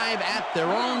this drive at their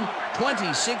own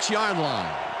 26-yard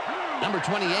line. Number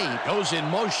 28 goes in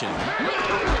motion.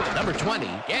 Number 20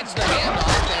 gets the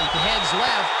handoff and heads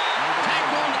left.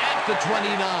 Tackled at the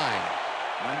 29.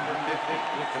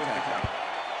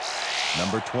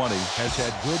 Number 20 has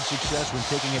had good success when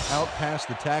taking it out past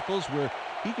the tackles where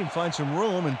he can find some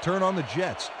room and turn on the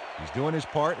Jets. He's doing his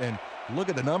part, and look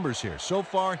at the numbers here. So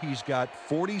far, he's got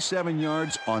 47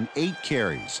 yards on 8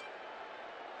 carries.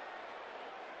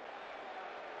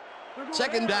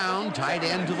 Second down, tight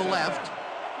end to the left.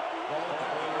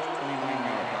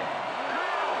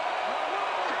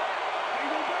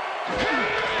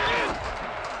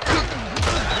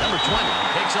 Number 20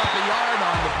 picks up a yard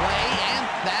on the play, and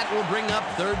that will bring up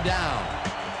third down.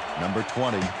 Number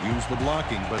 20 used the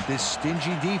blocking, but this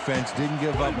stingy defense didn't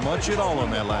give up much at all on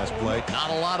that last play.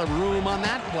 Not a lot of room on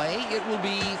that play. It will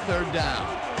be third down.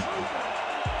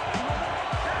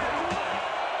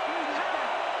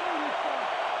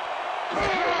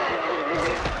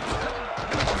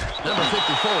 Number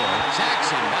 54,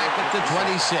 Jackson back at the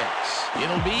 26.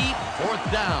 It'll be fourth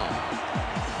down.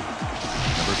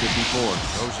 Number 54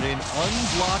 goes in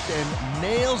unblocked and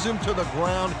nails him to the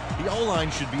ground. The O-line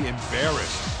should be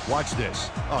embarrassed. Watch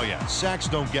this. Oh, yeah, sacks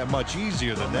don't get much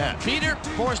easier than that. Peter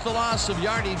forced the loss of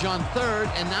yardage on third,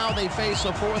 and now they face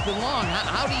a fourth and long.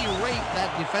 How do you rate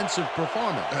that defensive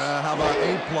performance? How about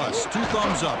A+, 2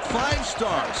 thumbs up, 5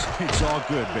 stars. It's all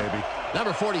good, baby.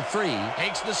 Number 43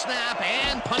 takes the snap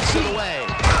and punts it away.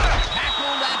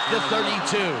 Tackled at the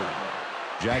 32.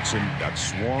 Jackson got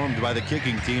swarmed by the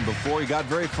kicking team before he got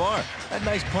very far. That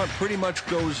nice punt pretty much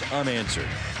goes unanswered.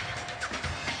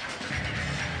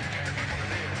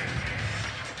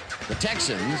 The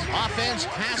Texans offense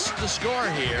has to score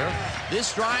here.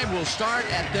 This drive will start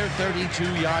at their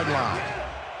 32-yard line.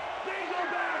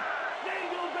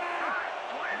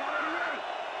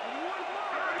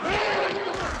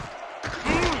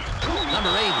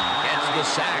 Number 80 gets the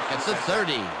sack at the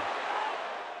 30.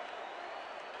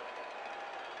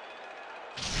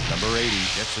 Number 80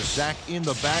 gets a sack in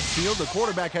the backfield. The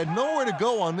quarterback had nowhere to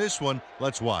go on this one.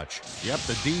 Let's watch. Yep,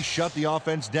 the D shut the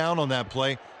offense down on that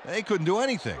play. They couldn't do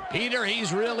anything. Peter,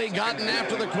 he's really gotten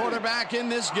after the quarterback in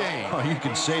this game. Oh, you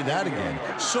can say that again.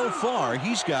 So far,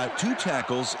 he's got 2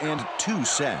 tackles and 2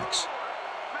 sacks.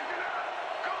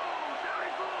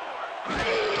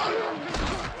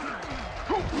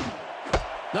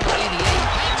 Number 88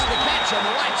 makes the catch on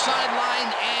the right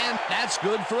sideline, and that's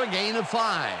good for a gain of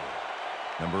 5.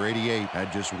 Number 88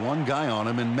 had just 1 guy on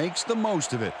him and makes the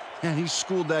most of it. And he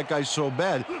schooled that guy so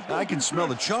bad, I can smell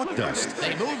the chalk dust.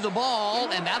 They move the ball,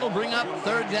 and that'll bring up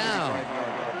third down.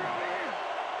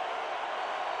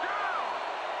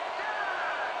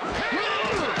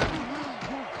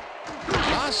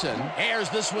 Dawson airs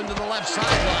this one to the left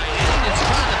sideline, and it's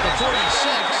caught at the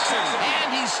 46,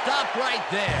 and he's stopped right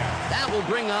there. That will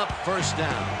bring up first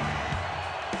down.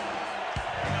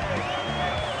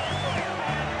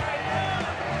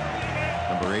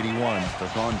 Number 81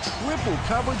 took on triple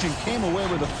coverage and came away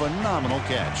with a phenomenal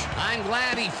catch. I'm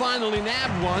glad he finally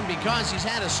nabbed one because he's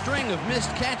had a string of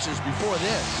missed catches before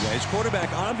this. Yeah, his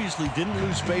quarterback obviously didn't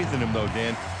lose faith in him, though,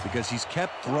 Dan, because he's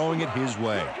kept throwing it his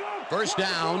way. First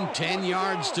down, 10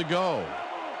 yards to go.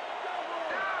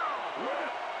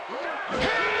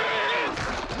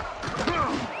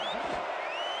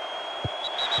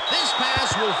 This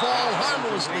pass will fall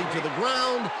harmlessly to the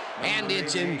ground, and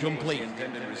it's incomplete.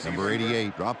 Number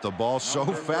 88 dropped the ball so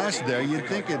fast there, you'd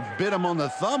think it bit him on the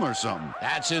thumb or something.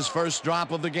 That's his first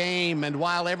drop of the game, and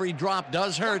while every drop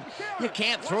does hurt, you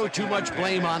can't throw too much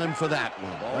blame on him for that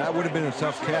one. That would have been a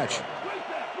tough catch.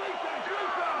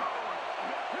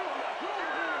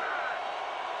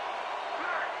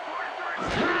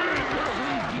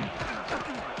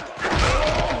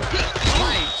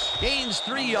 Gains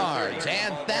 3 yards,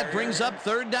 and that brings up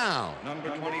third down. Number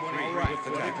 23 All right, with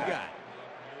the what have you tackle.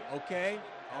 got? Okay,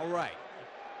 all right.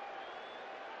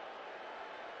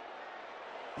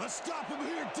 Let's stop him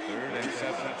here, D. Third and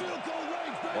 7. Field goal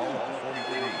range, baby. Ball at the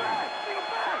 43.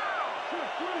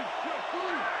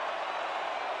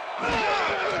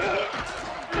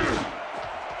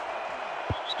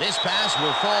 This pass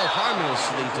will fall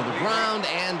harmlessly to the ground,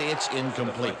 and it's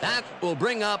incomplete. That will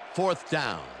bring up fourth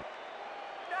down.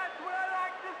 That's what I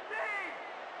like to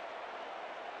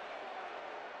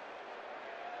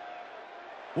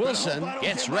see. Wilson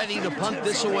gets ready to punt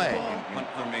this away. Punt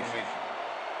formation.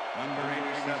 Number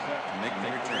 87 to make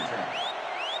the return.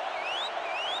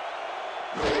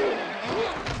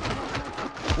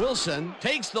 Wilson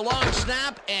takes the long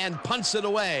snap and punts it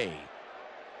away.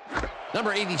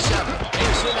 Number 87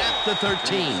 takes it at the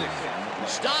 13.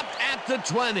 Stopped at the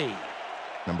 20.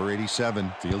 Number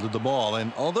 87 fielded the ball,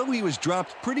 and although he was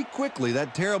dropped pretty quickly,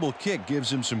 that terrible kick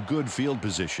gives him some good field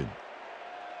position.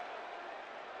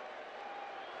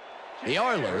 The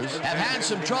Oilers have had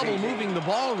some trouble moving the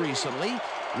ball recently.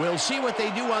 We'll see what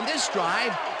they do on this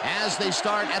drive as they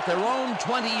start at their own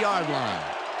 20-yard line.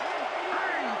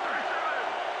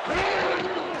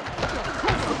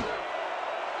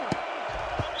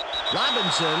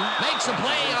 Robinson makes a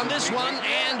play on this one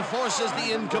and forces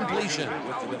the incompletion.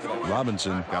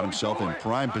 Robinson got himself in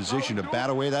prime position to bat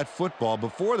away that football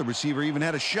before the receiver even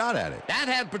had a shot at it. That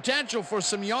had potential for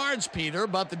some yards, Peter,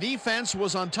 but the defense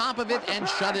was on top of it and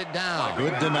shut it down.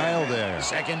 Good denial there.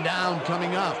 Second down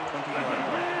coming up.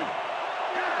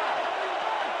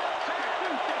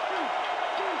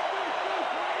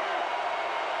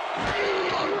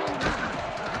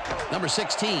 Number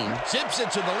 16 zips it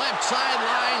to the left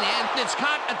sideline, and it's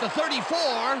caught at the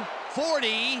 34,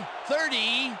 40,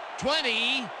 30,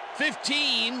 20,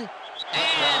 15,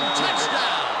 and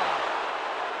touchdown.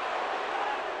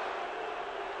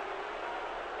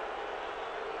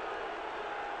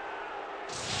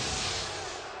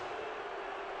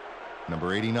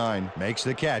 Number 89 makes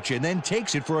the catch and then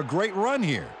takes it for a great run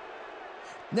here.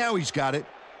 Now he's got it.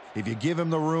 If you give him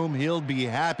the room, he'll be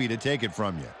happy to take it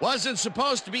from you. Wasn't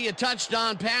supposed to be a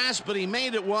touchdown pass, but he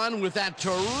made it one with that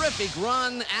terrific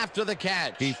run after the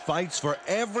catch. He fights for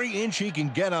every inch he can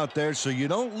get out there, so you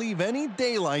don't leave any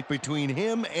daylight between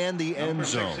him and the end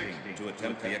zone. To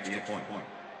attempt the extra point.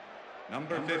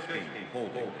 Number 15,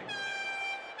 holding.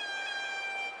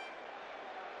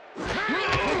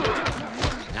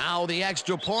 Now the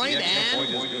extra point, and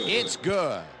it's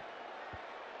good.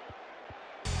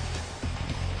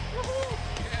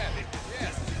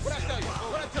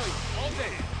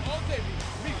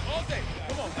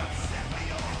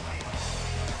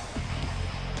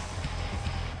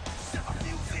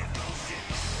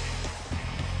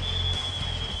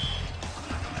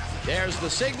 There's the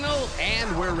signal,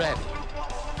 and we're ready.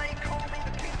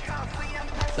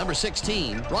 Number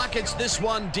 16 rockets this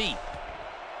one deep.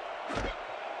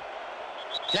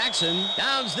 Jackson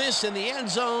downs this in the end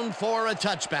zone for a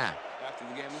touchback. After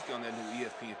the game, let's get on that new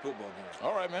ESPN football game.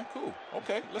 All right, man. Cool.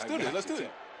 Okay, let's do this. Let's do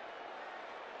it.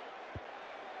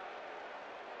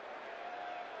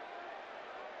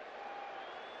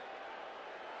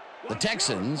 The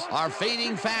Texans are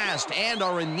fading fast and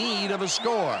are in need of a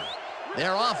score.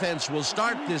 Their offense will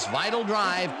start this vital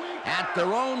drive at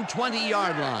their own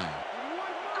 20-yard line.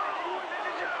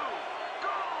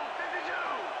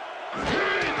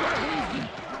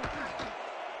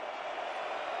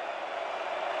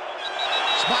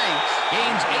 Spikes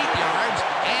gains 8 yards,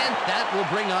 and that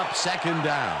will bring up second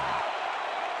down.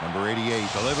 Number 88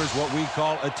 delivers what we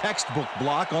call a textbook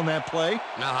block on that play.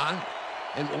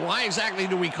 And why exactly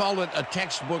do we call it a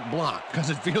textbook block? Because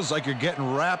it feels like you're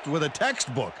getting wrapped with a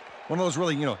textbook. One of those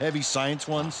really, heavy science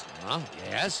ones.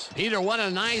 Yes. Peter, what a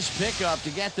nice pickup to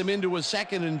get them into a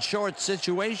second and short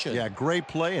situation. Yeah, great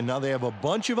play, and now they have a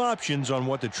bunch of options on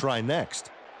what to try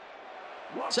next.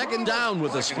 Second down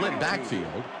with a split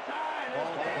backfield.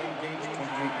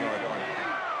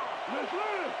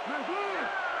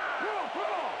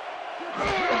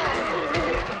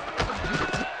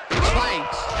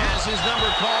 Spikes has his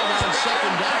number called on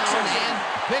second down and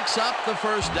picks up the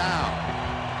first down.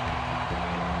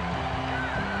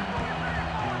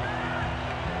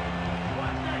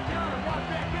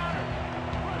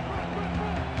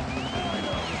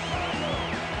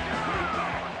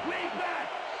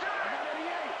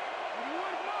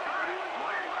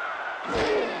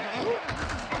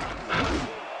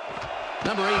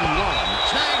 Number 81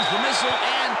 snags the missile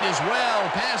and is well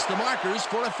past the markers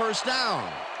for a first down.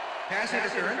 Pass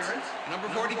interference, number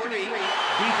 43, defense.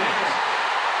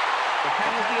 The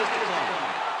penalty is declined.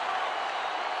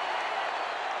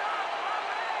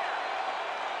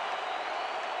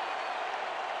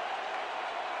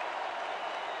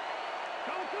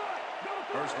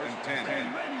 First and 10.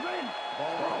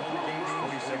 Ball on home gains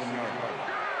 47-yard line.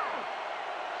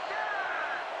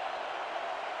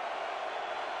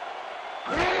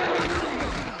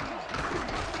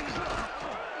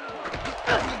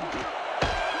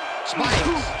 Spikes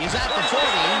is at the 40,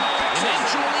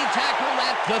 eventually tackled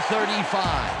at the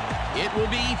 35. It will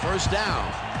be first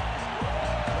down.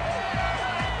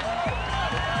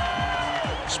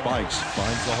 Spikes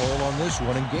finds the hole on this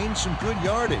one and gains some good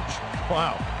yardage.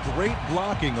 Wow, great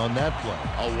blocking on that play.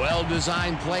 A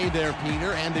well-designed play there,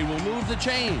 Peter, and they will move the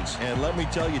chains. And let me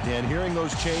tell you, Dan, hearing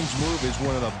those chains move is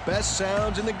one of the best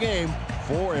sounds in the game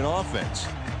for an offense.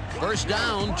 First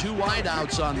down, 2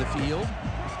 wideouts on the field.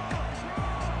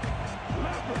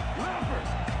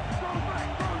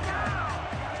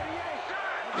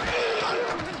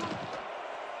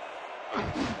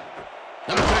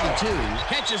 Number 32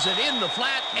 catches it in the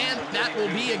flat, and that will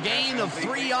be a gain of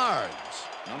 3 yards.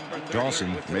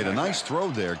 Dawson made a nice throw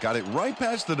there. Got it right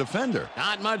past the defender.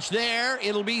 Not much there.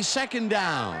 It'll be second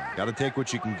down. Got to take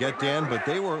what you can get, Dan, but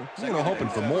they were, hoping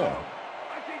for more.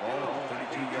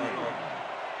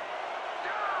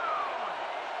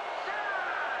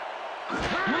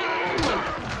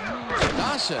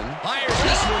 Dawson fires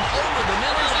this one over the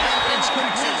middle, and it's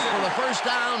complete for the first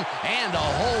down and a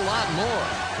whole lot more.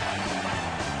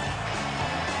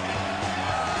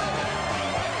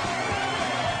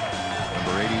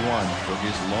 Number 81 took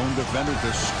his lone defender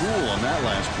to school on that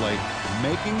last play,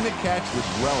 making the catch with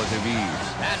relative ease.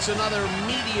 That's another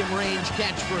medium-range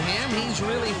catch for him. He's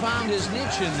really found his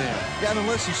niche in there. Yeah, and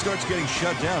unless he starts getting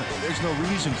shut down, there's no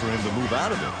reason for him to move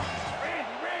out of it.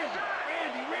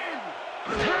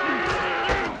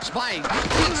 Spike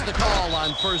takes the call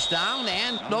on first down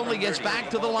and only gets back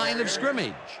to the line of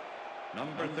scrimmage.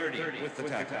 Number 30 with the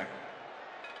tackle.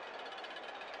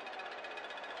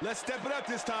 Let's step it up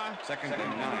this time. Second and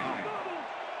 9.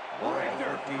 Ball at the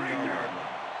 13-yard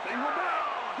line.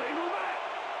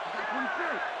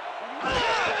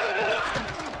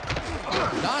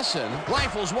 Dawson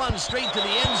rifles one straight to the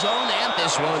end zone, and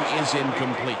this one is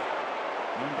incomplete.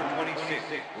 Number 26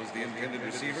 was the intended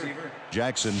receiver.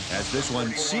 Jackson has this one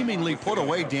seemingly put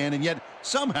away, Dan, and yet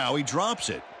somehow he drops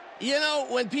it. You know,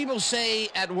 when people say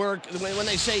at work, when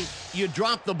they say you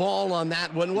dropped the ball on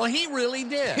that one, well, he really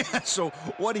did. So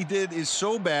what he did is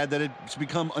so bad that it's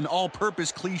become an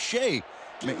all-purpose cliche.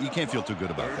 I mean, you can't feel too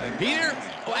good about that. Peter,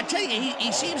 well, I tell you,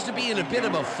 he seems to be in a bit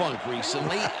of a funk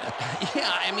recently.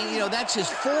 Yeah, I mean, that's his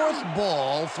 4th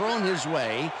ball thrown his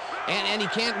way, and he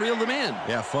can't reel them in.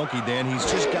 Yeah, funky, Dan. He's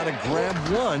just got to grab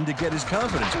one to get his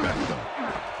confidence back,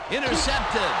 though.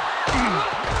 Intercepted.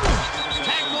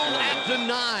 Tackled at the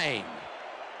 9.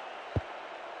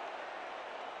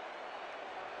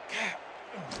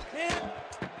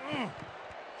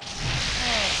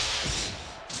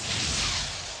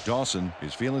 Dawson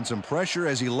is feeling some pressure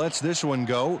as he lets this one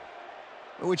go,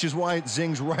 which is why it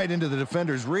zings right into the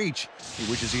defender's reach. He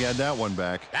wishes he had that one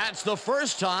back. That's the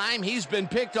first time he's been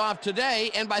picked off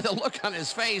today, and by the look on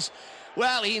his face,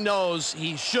 well, he knows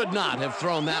he should not have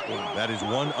thrown that one. That is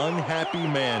one unhappy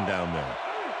man down there.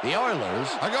 The Oilers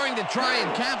are going to try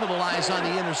and capitalize on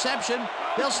the interception.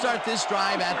 They'll start this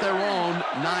drive at their own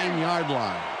 9-yard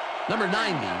line. Number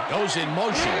 90 goes in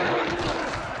motion.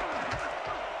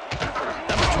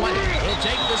 Number 20 will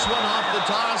take this one off the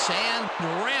toss and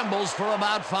rambles for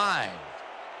about 5.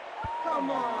 Come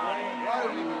on.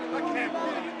 I can't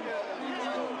believe it.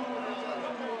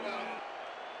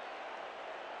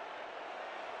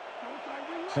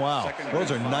 Wow,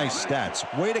 those are nice stats.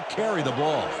 Way to carry the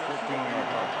ball.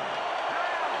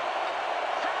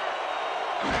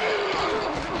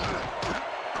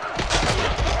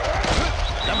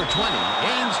 Number 20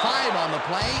 gains 5 on the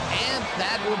play, and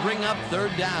that will bring up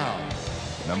 3rd down.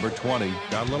 Number 20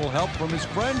 got a little help from his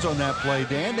friends on that play,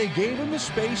 Dan. They gave him the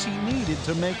space he needed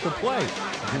to make the play.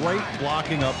 Great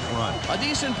blocking up front. A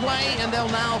decent play, and they'll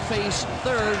now face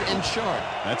 3rd and short.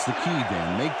 That's the key,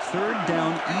 Dan. Make 3rd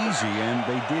down easy, and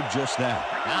they did just that.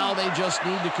 Now they just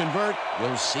need to convert.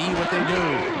 We'll see what they do.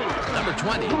 Number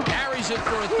 20 carries it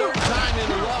for a 3rd time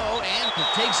in a row and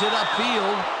takes it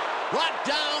upfield. Brought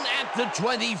down at the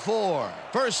 24.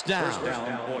 First down.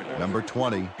 Number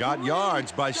 20 got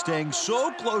yards by staying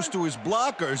so close to his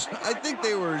blockers. I think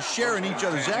they were sharing each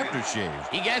other's aftershave.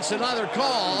 He gets another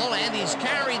call, and he's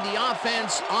carried the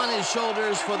offense on his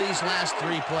shoulders for these last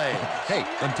 3 plays. Hey,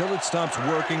 until it stops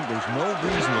working, there's no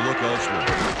reason to look elsewhere.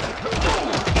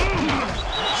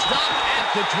 Stop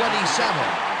at the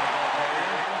 27.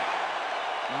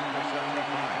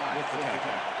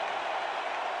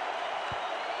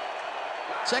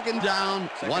 Second down,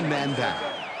 1 man down.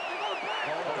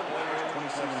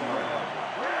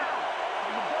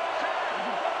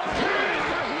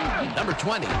 Number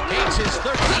 20 gains his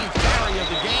 13th carry of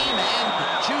the game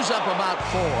and chews up about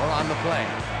 4 on the play.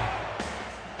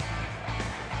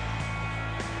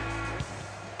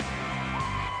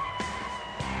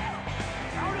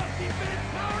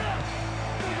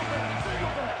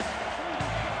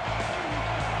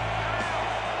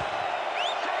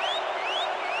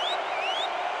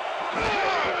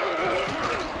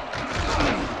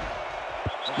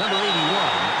 Number 81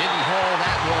 didn't haul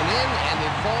that one in, and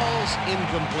it falls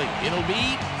incomplete. It'll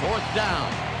be 4th down.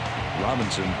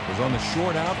 Robinson was on the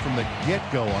short out from the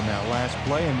get-go on that last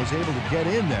play and was able to get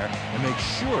in there and make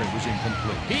sure it was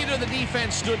incomplete. Peter, the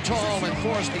defense stood tall and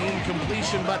forced the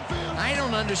incompletion, but I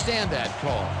don't understand that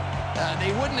call.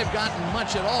 They wouldn't have gotten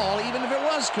much at all, even if it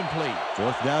was complete.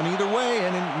 Fourth down either way,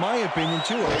 and in my opinion,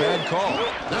 too, a bad call.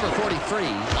 Number 43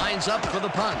 lines up for the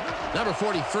punt. Number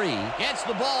 43 gets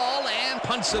the ball and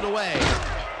punts it away.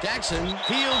 Jackson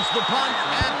fields the punt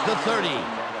at the 30.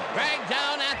 Dragged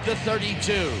down at the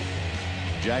 32.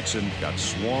 Jackson got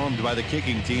swarmed by the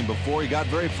kicking team before he got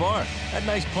very far. That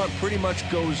nice punt pretty much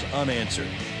goes unanswered.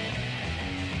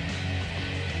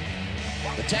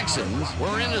 The Texans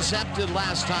were intercepted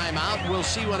last time out. We'll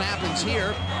see what happens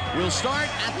here. We'll start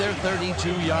at their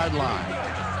 32-yard line.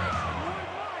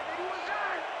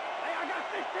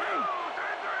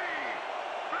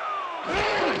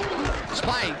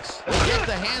 Spikes get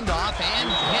the handoff and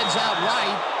heads out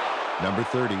right. Number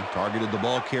 30 targeted the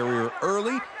ball carrier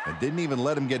early and didn't even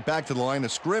let him get back to the line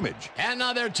of scrimmage.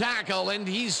 Another tackle, and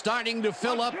he's starting to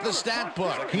fill up the stat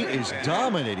book. He is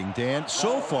dominating, Dan.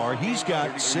 So far, he's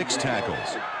got 6 tackles.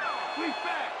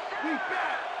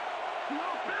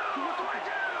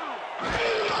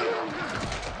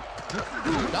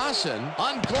 Dawson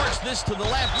uncorks this to the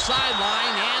left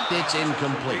sideline, and it's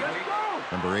incomplete.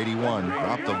 Number 81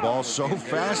 dropped the ball so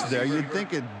fast there, you'd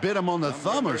think it bit him on the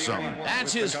thumb or something.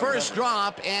 That's his first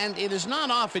drop, and it is not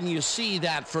often you see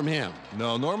that from him.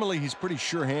 No, normally he's pretty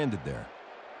sure-handed there.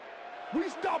 We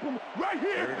stop him right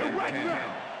here and right now.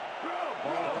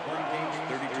 Ball at the home team's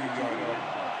 32-yard line.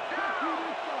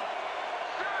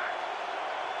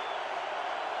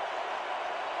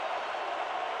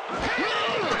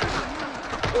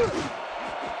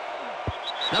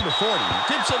 Number 40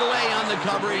 tips it away on the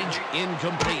coverage.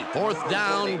 Incomplete. Fourth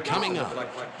down coming up.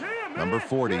 Number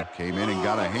 40 came in and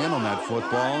got a hand on that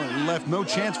football and left no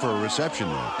chance for a reception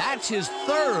there. That's his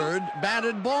third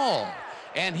batted ball,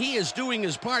 and he is doing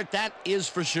his part, that is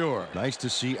for sure. Nice to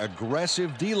see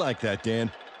aggressive D like that, Dan.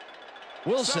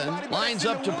 Wilson lines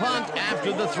up to punt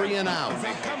after the 3 and out.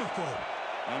 Number 87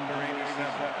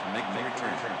 to make the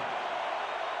return.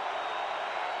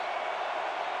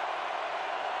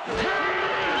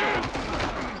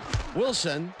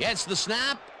 Wilson gets the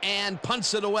snap and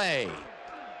punts it away.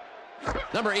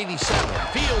 Number 87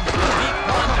 fields the deep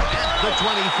punt at the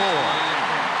 24.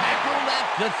 Tackled at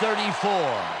the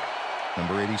 34.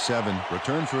 Number 87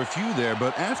 returned for a few there,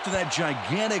 but after that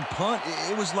gigantic punt,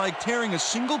 it was like tearing a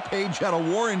single page out of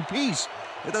War and Peace.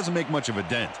 It doesn't make much of a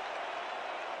dent.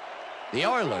 The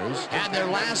Oilers had their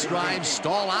last drive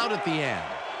stall out at the end.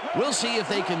 We'll see if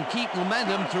they can keep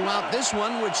momentum throughout this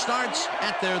one, which starts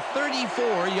at their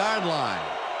 34-yard line.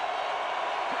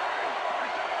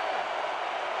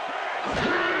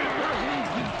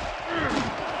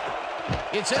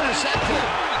 It's intercepted.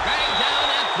 Dragged down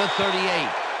at the 38.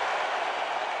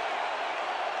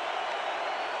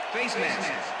 Face mask,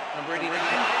 number 89,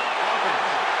 offense.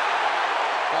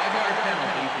 5-yard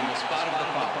penalty from the spot of the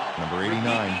foul. Number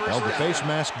 89 held the face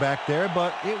mask back there,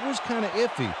 but it was kind of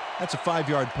iffy. That's a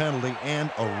 5-yard penalty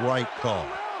and a right call.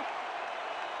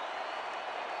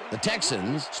 The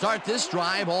Texans start this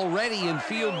drive already in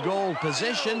field goal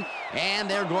position, and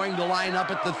they're going to line up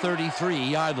at the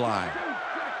 33-yard line.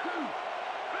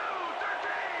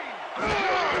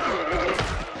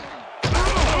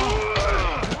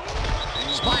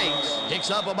 Spikes picks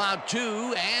up about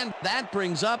 2, and that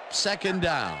brings up second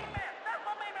down.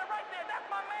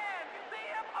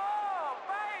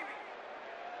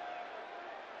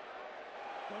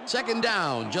 Second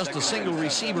down, just a single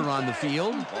receiver on the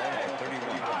field.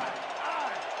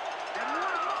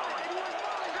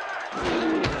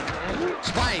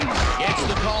 Spikes gets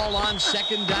the call on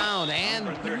second down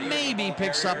and maybe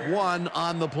picks up 1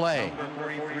 on the play.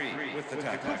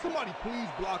 Can somebody please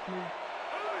block me?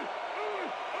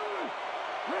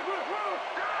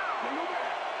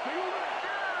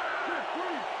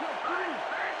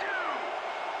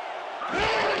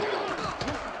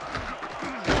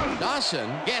 Dawson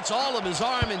gets all of his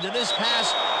arm into this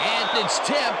pass, and it's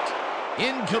tipped.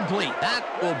 Incomplete. That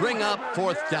will bring up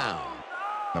fourth down.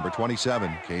 Number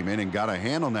 27 came in and got a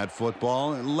hand on that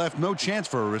football and left no chance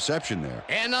for a reception there.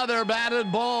 Another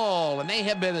batted ball, and they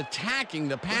have been attacking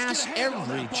the pass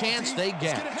every chance they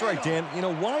get. That's right, Dan. You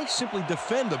know, why simply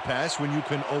defend the pass when you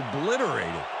can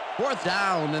obliterate it? Fourth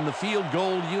down, and the field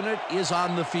goal unit is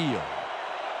on the field.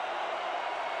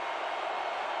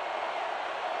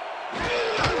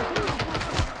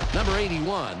 Number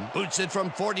 81 boots it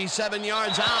from 47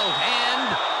 yards out,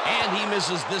 and he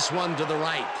misses this one to the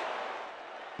right.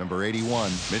 Number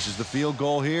 81 misses the field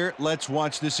goal here. Let's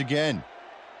watch this again.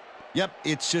 Yep,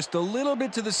 it's just a little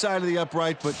bit to the side of the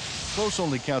upright, but close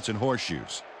only counts in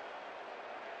horseshoes.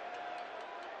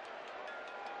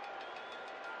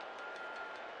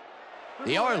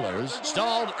 The Oilers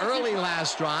stalled early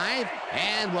last drive,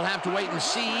 and we'll have to wait and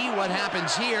see what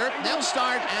happens here. They'll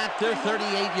start at their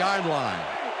 38-yard line.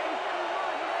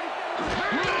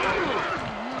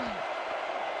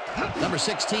 Number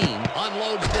 16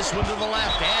 unloads this one to the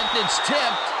left, and it's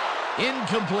tipped.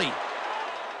 Incomplete.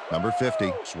 Number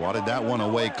 50 swatted that one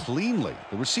away cleanly.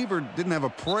 The receiver didn't have a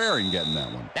prayer in getting that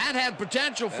one. That had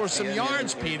potential for some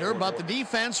yards, Peter, but the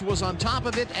defense was on top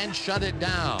of it and shut it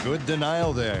down. Good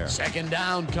denial there. Second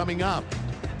down coming up.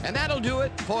 And that'll do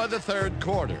it for the third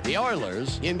quarter. The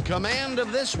Oilers in command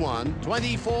of this one,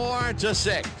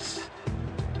 24-6.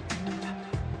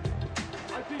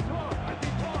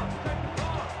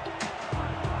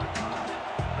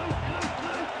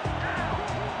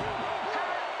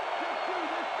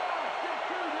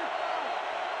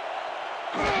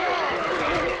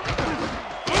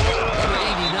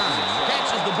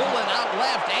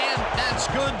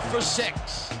 For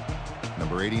 6.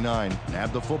 Number 89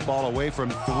 nabbed the football away from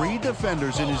 3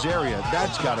 defenders in his area.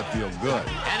 That's got to feel good.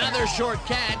 Another short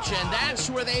catch, and that's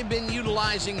where they've been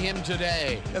utilizing him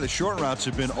today. Yeah, the short routes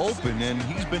have been open, and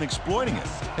he's been exploiting it.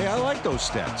 Hey, I like those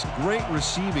stats. Great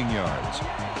receiving yards.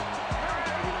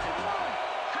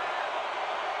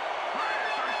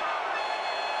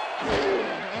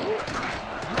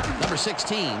 Number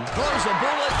 16 throws a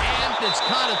bullet, and it's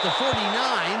caught at the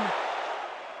 49.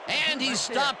 And he's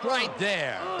stopped right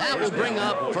there. That will bring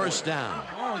up first down.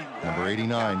 Number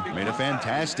 89 made a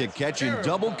fantastic catch in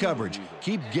double coverage.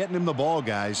 Keep getting him the ball,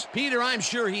 guys. Peter, I'm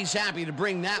sure he's happy to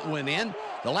bring that one in.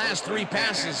 The last 3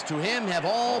 passes to him have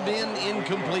all been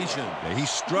incompletion. Yeah, he's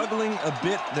struggling a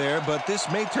bit there, but this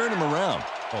may turn him around.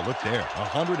 Oh, look there,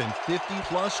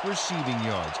 150-plus receiving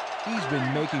yards. He's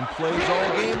been making plays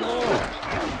all game long.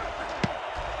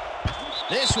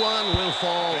 This one will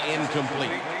fall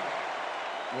incomplete.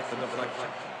 With the deflection.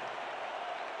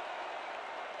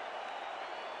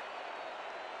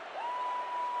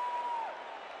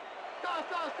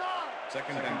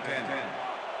 Second and 10.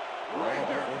 Right at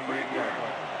their 48-yard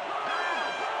line.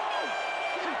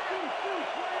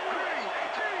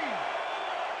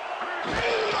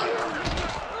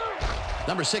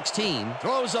 Number 16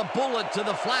 throws a bullet to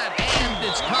the flat, and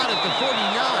it's caught at the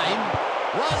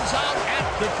 49. Runs out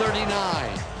at the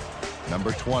 39.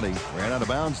 Number 20 ran out of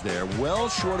bounds there, well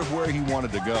short of where he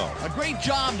wanted to go. A great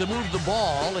job to move the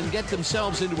ball and get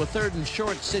themselves into a 3rd and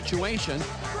short situation.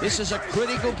 This is a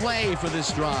critical play for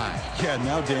this drive. Yeah,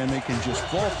 now, Dan, they can just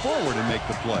fall forward and make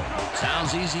the play.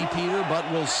 Sounds easy, Peter, but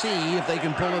we'll see if they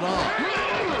can pull it off.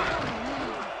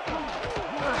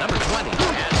 Number 20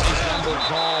 has his number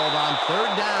called on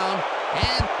 3rd down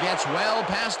and gets well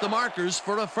past the markers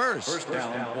for a first.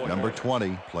 Number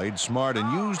 20 played smart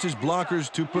and used his blockers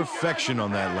to perfection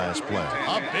on that last play.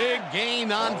 A big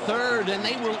gain on 3rd, and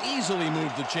they will easily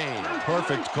move the chain.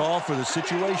 Perfect call for the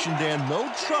situation, Dan. No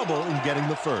trouble in getting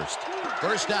the first.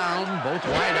 First down, both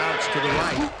wideouts to the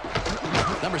right.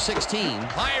 Number 16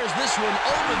 fires this one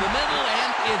over the middle,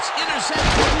 and it's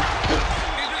intercepted.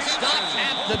 Stopped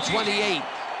at the 28.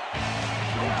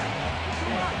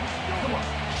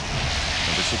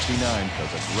 Number 69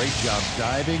 does a great job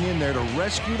diving in there to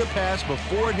rescue the pass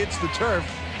before it hits the turf.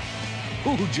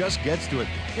 Who just gets to it?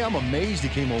 Yeah, I'm amazed he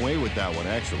came away with that one,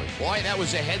 actually. Boy, that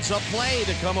was a heads-up play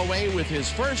to come away with his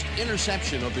first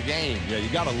interception of the game. Yeah, you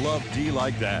got to love D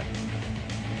like that.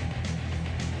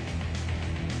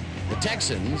 The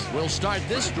Texans will start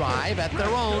this drive at their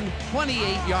own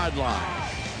 28-yard line.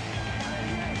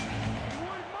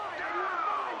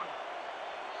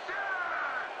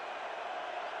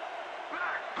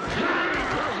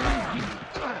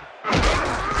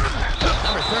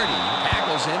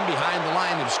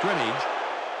 Scrimmage.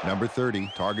 Number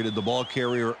 30 targeted the ball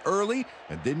carrier early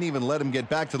and didn't even let him get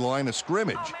back to the line of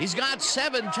scrimmage. He's got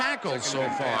 7 tackles so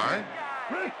far.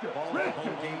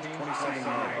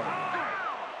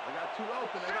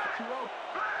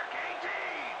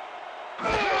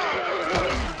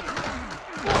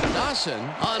 Dawson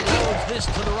unloads this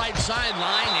to the right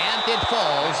sideline, and it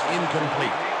falls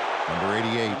incomplete. Number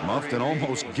 88 muffed an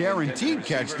almost guaranteed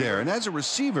catch there, and as a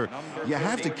receiver, you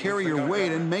have to carry your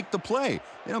weight and make the play.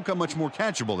 They don't come much more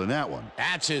catchable than that one.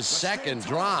 That's his 2nd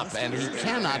drop, and he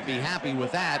cannot be happy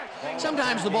with that.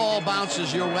 Sometimes the ball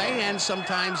bounces your way, and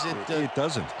sometimes it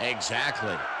doesn't.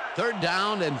 Exactly. 3rd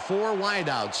down and 4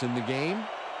 wideouts in the game.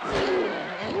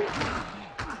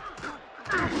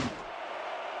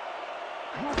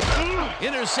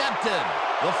 Intercepted.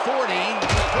 The 40,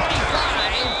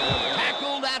 45,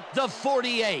 tackled at the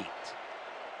 48.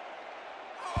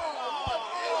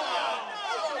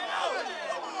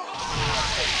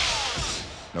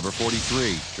 Number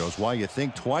 43 shows why you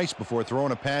think twice before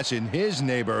throwing a pass in his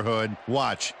neighborhood.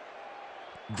 Watch.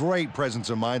 Great presence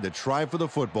of mind to try for the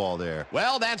football there.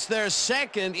 Well, that's their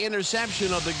second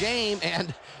interception of the game,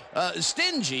 and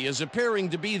stingy is appearing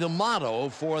to be the motto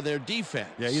for their defense.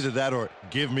 Yeah, either that or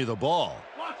give me the ball.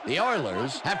 The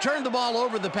Oilers have turned the ball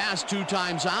over the past 2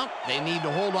 times out. They need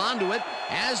to hold on to it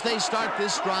as they start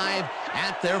this drive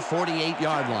at their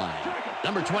 48-yard line.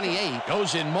 Number 28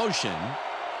 goes in motion.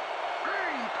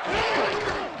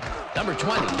 Number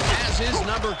 20 has his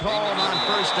number called on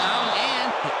first down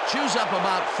and chews up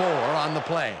about 4 on the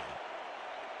play.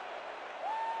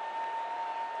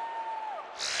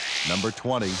 Number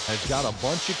 20 has got a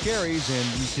bunch of carries, and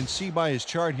you can see by his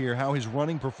chart here how his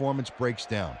running performance breaks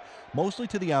down. Mostly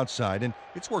to the outside, and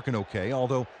it's working okay,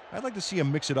 although I'd like to see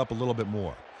him mix it up a little bit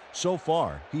more. So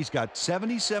far, he's got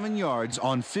 77 yards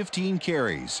on 15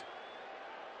 carries.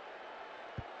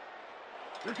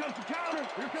 Here comes the counter.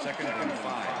 Here comes Second the counter. and 5.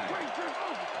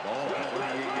 Ball at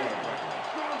 48 yards.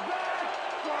 Strong back.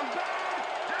 Strong back.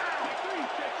 Down.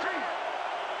 3-6.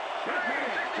 Check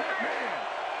man. Check man.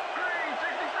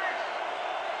 3-66.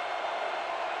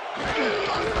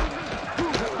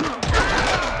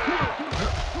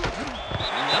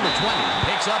 Number 20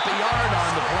 picks up a yard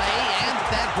on the play, and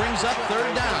that brings up third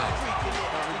down.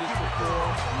 Covered this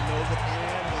before. You know the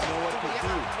plan. You know what to do.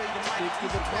 Stick to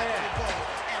the plan.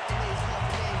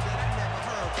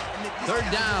 Third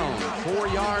down, 4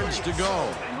 yards to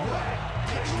go.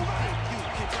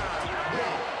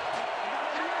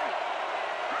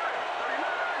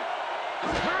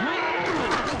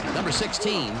 Number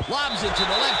 16 lobs it to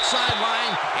the left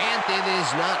sideline, and it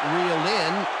is not reeled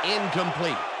in.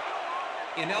 Incomplete.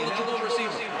 Ineligible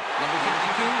receiver. Number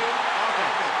 52,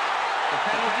 offense. The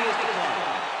penalty is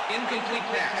declined. Incomplete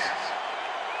pass.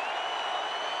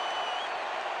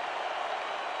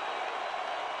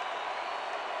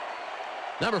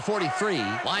 Number 43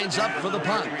 lines up for the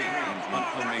punt. Punt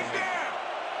formation.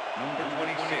 Number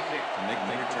 26 to make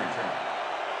the return.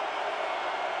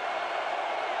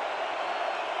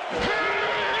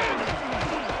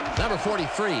 Number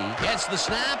 43 gets the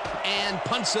snap and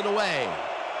punts it away.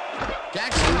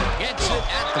 Jackson gets it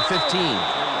at the 15.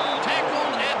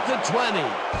 Tackled at the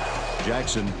 20.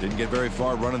 Jackson didn't get very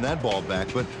far running that ball back,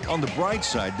 but on the bright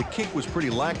side, the kick was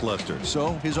pretty lackluster,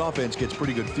 so his offense gets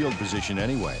pretty good field position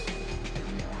anyway.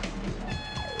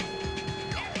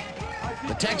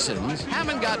 The Texans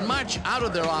haven't got much out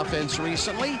of their offense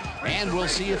recently, and we'll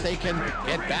see if they can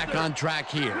get back on track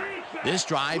here. This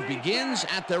drive begins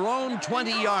at their own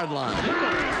 20-yard line.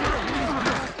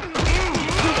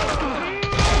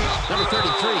 Number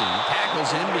 33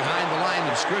 tackles in behind the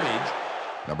line of scrimmage.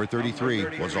 Number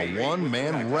 33 was a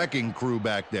one-man wrecking crew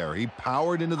back there. He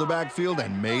powered into the backfield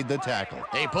and made the tackle.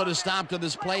 They put a stop to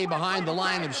this play behind the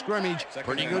line of scrimmage.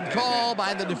 Pretty good call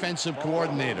by the defensive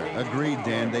coordinator. Agreed,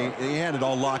 Dan. They had it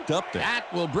all locked up there.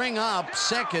 That will bring up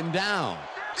second down.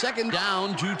 Second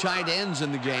down, 2 tight ends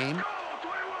in the game.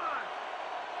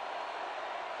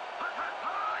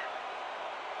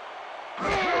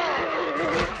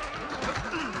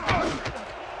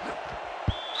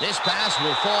 This pass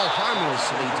will fall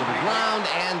harmlessly to the ground,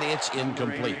 and it's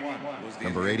incomplete.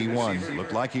 Number 81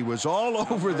 looked like he was all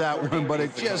over that one, but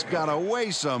it just got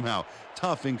away somehow.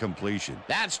 Tough incompletion.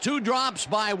 That's 2 drops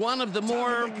by one of the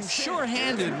more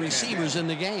sure-handed receivers in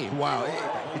the game. Wow,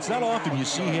 it's not often you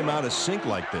see him out of sync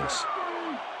like this.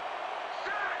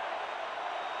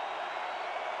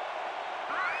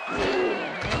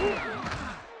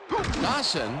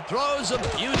 Dawson throws a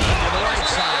beauty to the right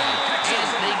side, and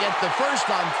they get the first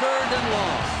on 3rd and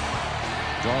long.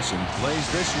 Dawson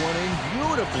plays this one in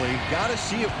beautifully. Got to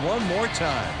see it one more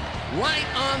time. Right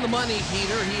on the money,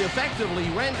 Peter. He effectively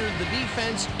rendered the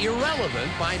defense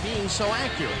irrelevant by being so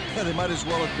accurate. Yeah, they might as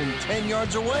well have been 10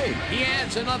 yards away. He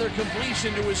adds another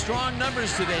completion to his strong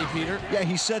numbers today, Peter. Yeah,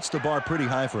 he sets the bar pretty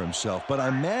high for himself, but I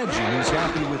imagine he's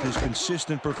happy with his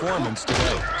consistent performance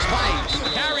today. Spikes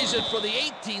carries it for the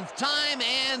 18th time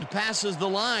and passes the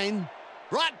line.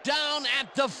 Brought down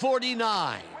at the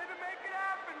 49.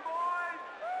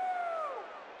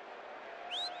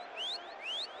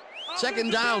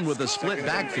 Second down with a split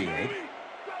backfield.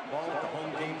 Ball at the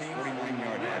home team's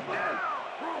 49-yard line.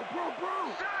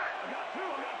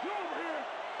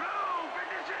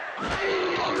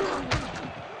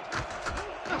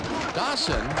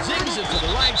 Dawson zigs it to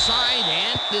the right side,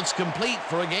 and it's complete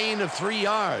for a gain of 3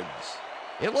 yards.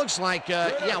 It looks like,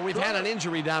 we've had an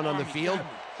injury down on the field.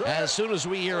 As soon as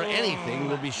we hear anything,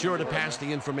 we'll be sure to pass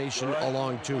the information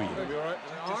along to you.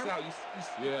 Just out.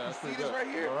 Yeah, that's pretty good. Right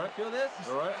here. All right. Feel this?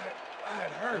 All right.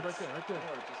 It hurts. Right there.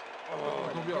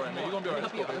 It's gonna be all right, man. You're gonna be all right.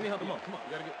 Let's go, baby. Come on.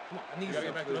 You gotta come on. I need you to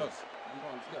get back to us.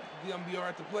 You gonna be all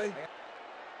right to play?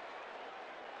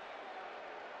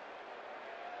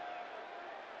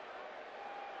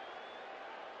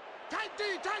 Tight D,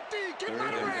 keep him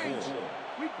out of range.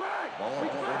 We back. Ball at the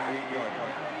 38-yard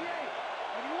line.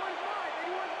 81's mine,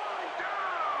 down.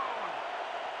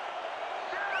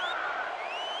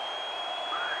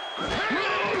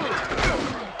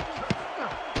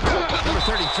 Number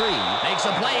 33 makes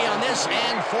a play on this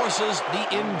and forces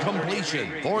the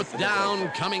incompletion. 4th down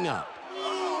coming up.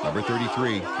 Number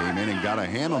 33 came in and got a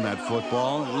hand on that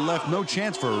football and left no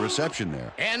chance for a reception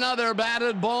there. Another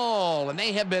batted ball, and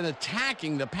they have been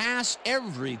attacking the pass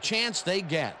every chance they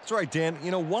get. That's right, Dan.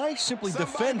 You know, why simply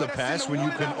defend the pass when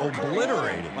you can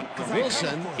obliterate it?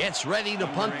 Wilson gets ready to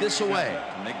punt this away.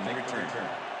 Make the return.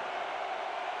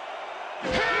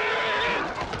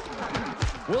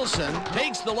 Wilson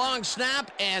takes the long snap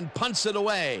and punts it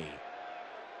away.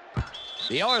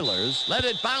 The Oilers let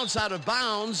it bounce out of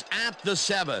bounds at the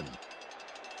 7.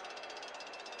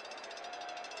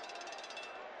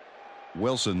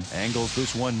 Wilson angles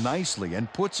this one nicely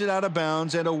and puts it out of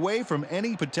bounds and away from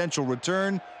any potential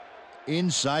return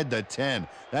inside the 10.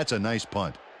 That's a nice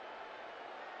punt.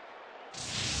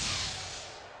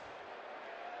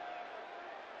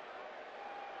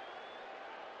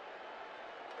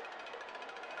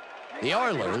 The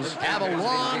Oilers have a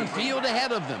long field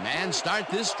ahead of them and start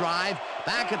this drive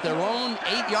back at their own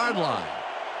 8-yard line.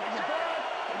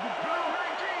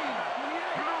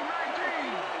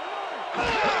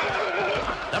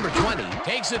 Number 20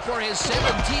 takes it for his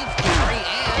 17th carry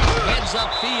and heads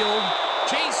upfield,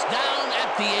 chased down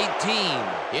at the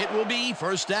 18. It will be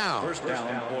first down. First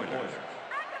down, Oilers.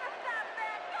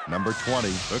 Number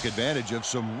 20 took advantage of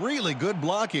some really good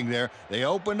blocking there. They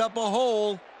opened up a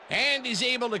hole. And he's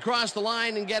able to cross the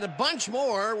line and get a bunch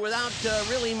more without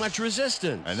really much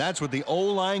resistance. And that's what the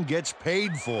O-line gets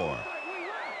paid for.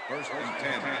 First and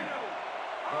 10.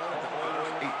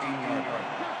 18-yard line.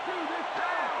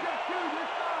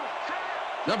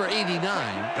 Number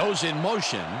 89 goes in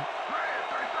motion.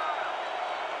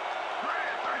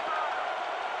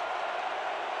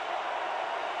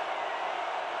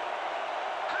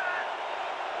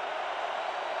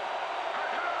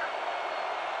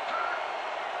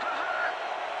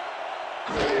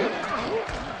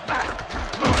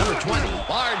 Number 20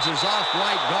 barges off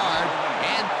right guard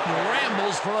and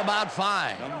rambles for about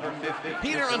 5.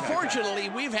 Peter, unfortunately,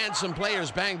 we've had some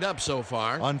players banged up so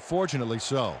far. Unfortunately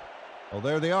so. Well,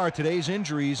 there they are, today's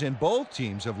injuries, and both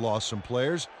teams have lost some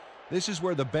players. This is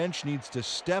where the bench needs to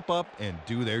step up and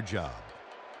do their job.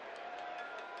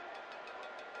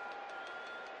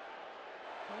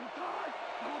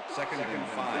 Second and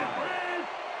 5. Ball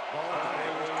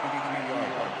at the 23-yard line.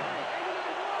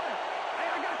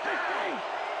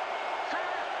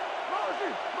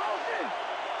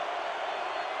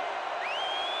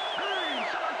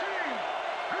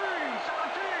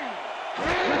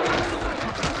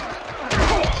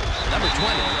 Number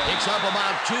 20 picks up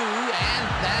about 2, and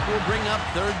that will bring up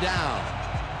 3rd down.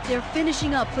 They're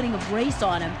finishing up putting a brace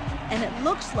on him, and it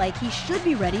looks like he should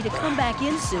be ready to come back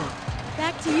in soon.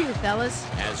 Back to you, fellas.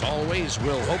 As always,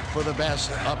 we'll hope for the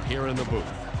best up here in the booth.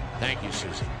 Thank you,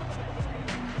 Susan.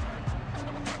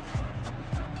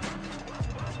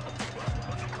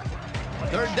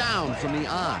 Third down from the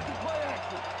I.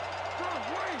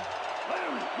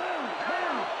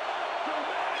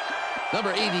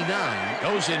 Number 89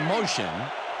 goes in motion.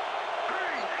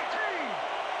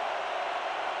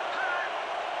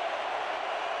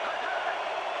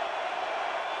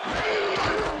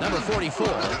 Number 44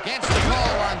 gets the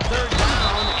call on 3rd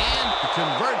down and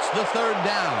converts the 3rd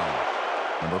down.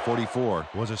 Number 44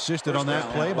 was assisted on that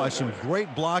play by some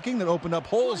great blocking that opened up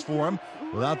holes for him.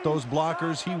 Without those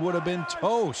blockers, he would have been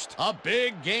toast. A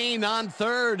big gain on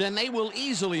 3rd, and they will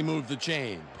easily move the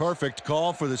chain. Perfect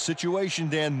call for the situation,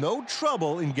 Dan. No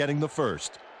trouble in getting the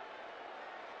first.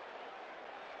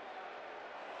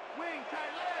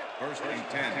 First and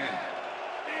 10.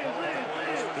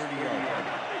 30-yard line.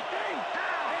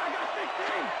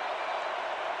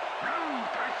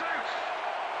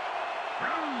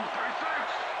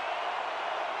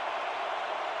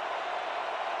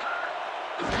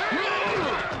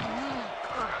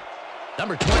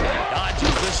 Number 20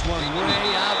 dodges this one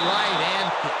way out right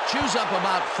and chews up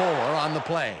about 4 on the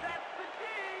play.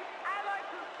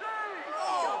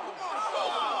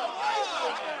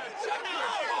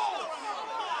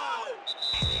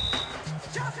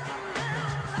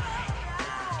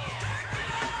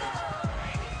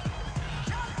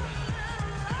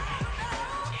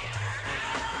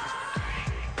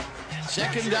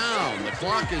 Second down. The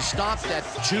clock is stopped at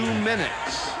 2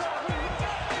 minutes.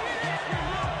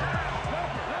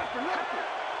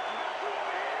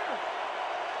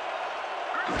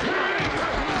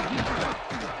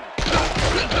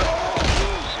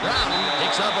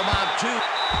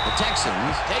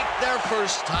 Texans take their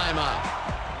first timeout.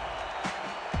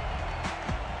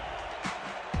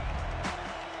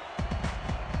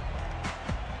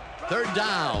 Third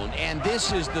down, and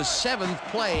this is the 7th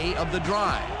play of the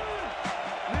drive.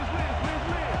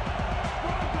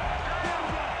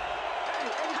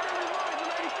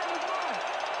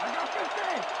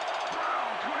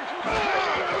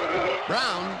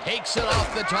 Brown takes it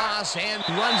off the toss and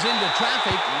runs into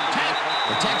traffic.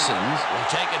 The Texans will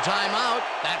take a timeout.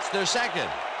 That's their second.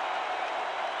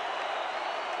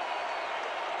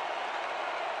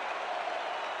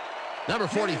 Number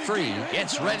 43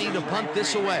 gets ready to punt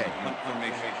this away. Punt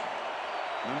formation.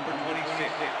 Number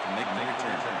 26 to make the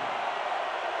return.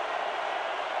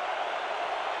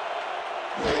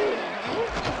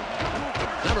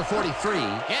 Number 43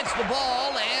 gets the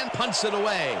ball and punts it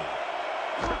away.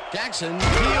 Jackson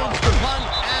fields the punt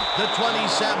at the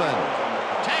 27.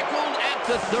 Tackled at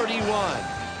the 31.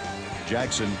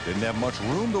 Jackson didn't have much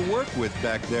room to work with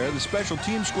back there. The special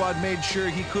team squad made sure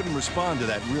he couldn't respond to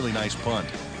that really nice punt.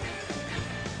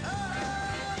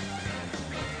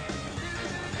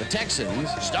 The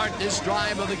Texans start this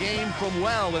drive of the game from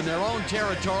well in their own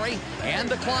territory, and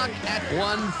the clock at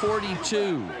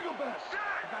 1:42.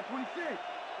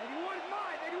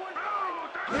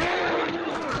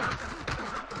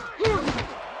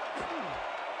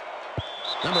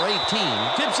 Number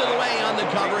 18 tips it away on the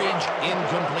coverage,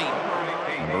 incomplete.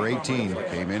 Number 18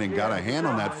 came in and got a hand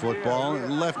on that football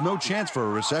and left no chance for a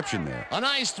reception there. A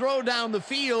nice throw down the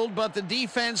field, but the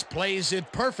defense plays it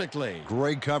perfectly.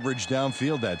 Great coverage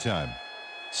downfield that time.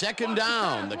 Second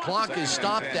down. The clock is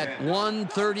stopped at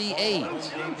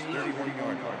 1:38.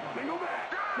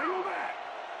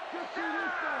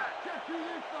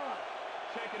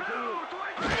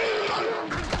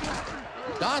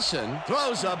 Dawson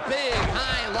throws a big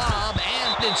high lob,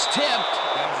 and it's tipped.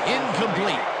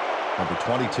 Incomplete. Number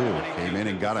 22 came in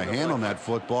and got a hand on that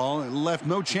football and left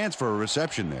no chance for a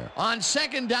reception there. On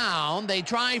second down, they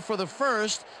try for the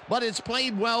first, but it's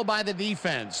played well by the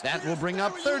defense. That will bring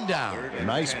up third down.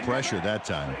 Nice pressure that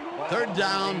time. Third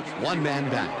down, one man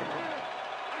back.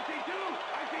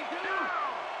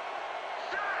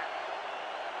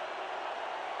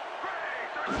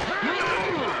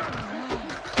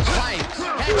 Spikes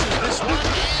catches this one,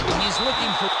 and he's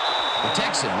looking for... The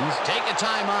Texans take a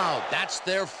timeout. That's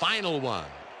their final one.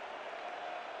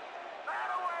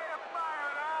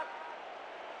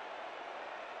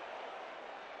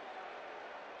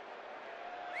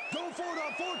 Go for it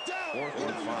on fourth down. 4th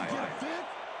and 5.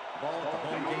 Ball at the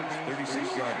home game's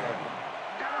 36-yard line.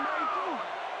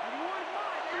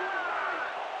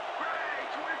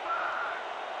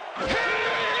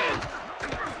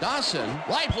 Dawson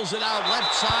rifles it out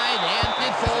left side, and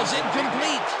it falls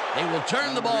incomplete. They will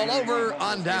turn the ball over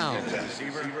on down.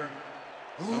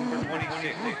 Number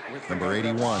 26. Number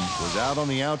 81 was out on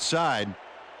the outside,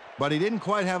 but he didn't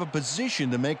quite have a position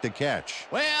to make the catch.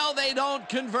 Well, they don't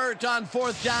convert on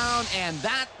fourth down, and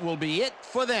that will be it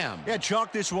for them. Yeah,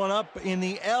 chalk this one up in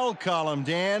the L column,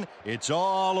 Dan. It's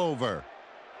all over.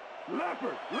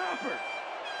 Leopard.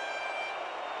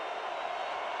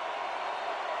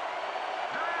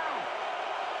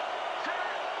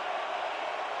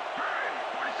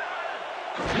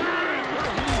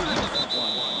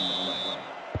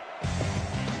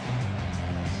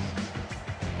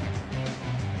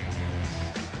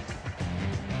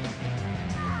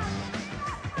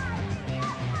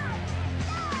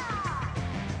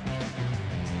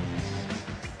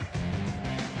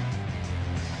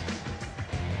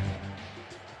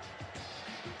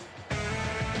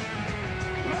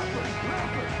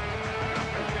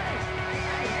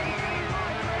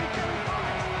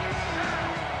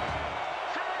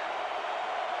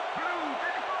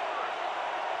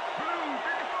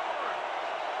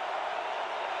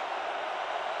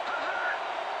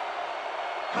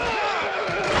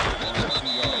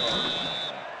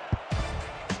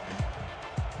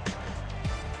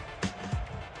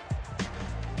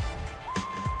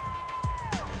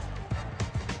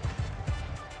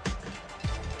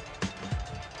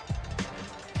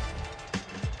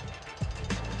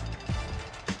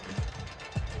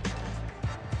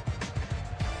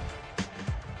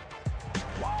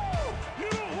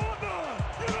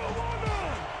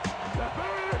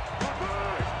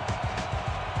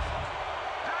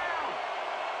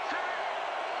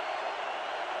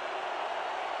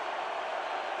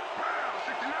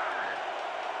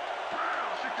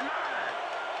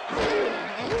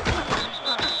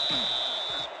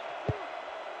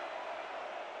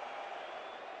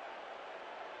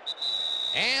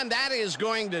 is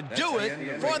going to do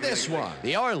it for this one.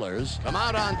 The Oilers come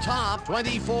out on top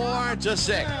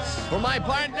 24-6. For my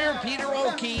partner, Peter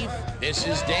O'Keefe, this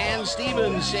is Dan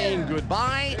Stevens saying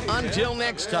goodbye until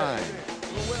next time.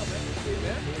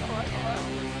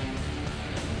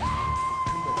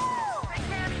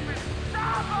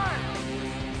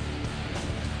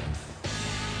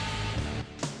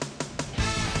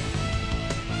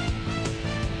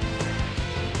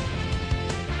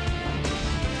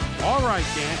 All right,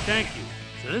 Dan, thank you.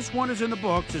 So this one is in the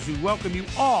books as we welcome you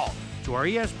all to our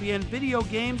ESPN Video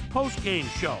Games post-game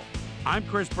show. I'm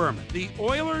Chris Berman. The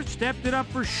Oilers stepped it up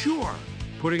for sure,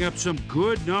 putting up some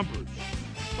good numbers.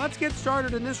 Let's get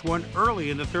started in this one early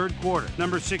in the third quarter.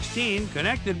 Number 16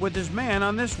 connected with his man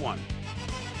on this one.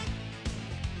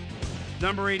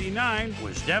 Number 89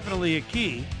 was definitely a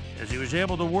key as he was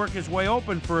able to work his way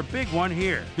open for a big one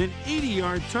here. An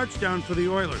 80-yard touchdown for the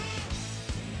Oilers.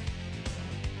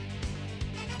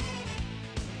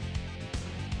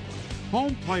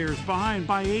 Home players behind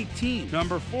by 18.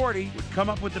 Number 40 would come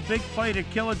up with the big play to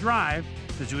kill a drive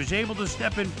as he was able to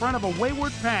step in front of a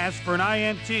wayward pass for an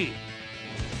INT.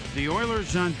 The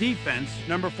Oilers on defense,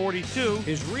 number 42,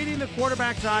 is reading the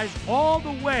quarterback's eyes all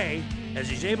the way as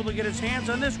he's able to get his hands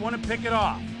on this one and pick it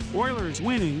off. Oilers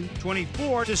winning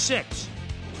 24-6.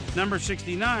 Number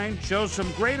 69 shows some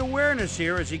great awareness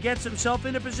here as he gets himself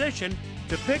into position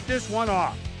to pick this one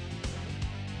off.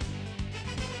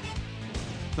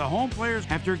 The home players,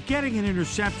 after getting an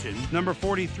interception, number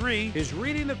 43, is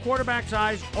reading the quarterback's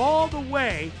eyes all the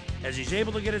way as he's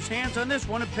able to get his hands on this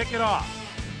one and pick it off.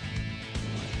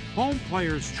 Home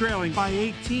players trailing by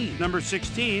 18. Number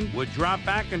 16 would drop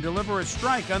back and deliver a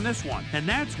strike on this one. And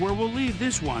that's where we'll leave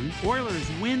this one. Oilers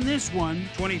win this one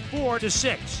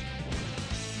 24-6.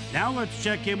 Now let's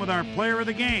check in with our player of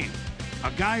the game.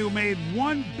 A guy who made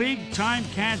one big-time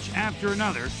catch after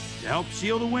another to help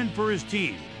seal the win for his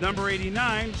team. Number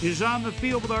 89 is on the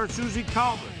field with our Susie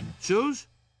Calvert. Suze?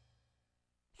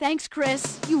 Thanks,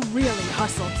 Chris. You really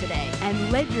hustled today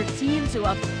and led your team to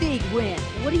a big win.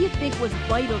 What do you think was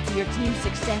vital to your team's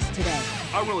success today?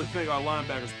 I really think our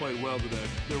linebackers played well today.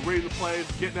 They're reading the plays,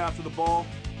 getting after the ball.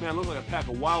 Man, it looked like a pack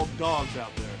of wild dogs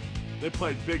out there. They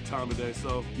played big time today,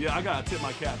 so yeah, I gotta tip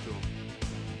my cap to them.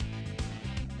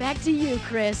 Back to you,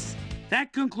 Chris.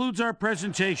 That concludes our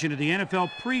presentation of the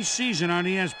NFL preseason on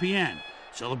ESPN,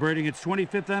 celebrating its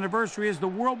 25th anniversary as the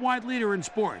worldwide leader in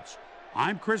sports.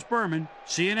 I'm Chris Berman.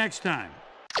 See you next time.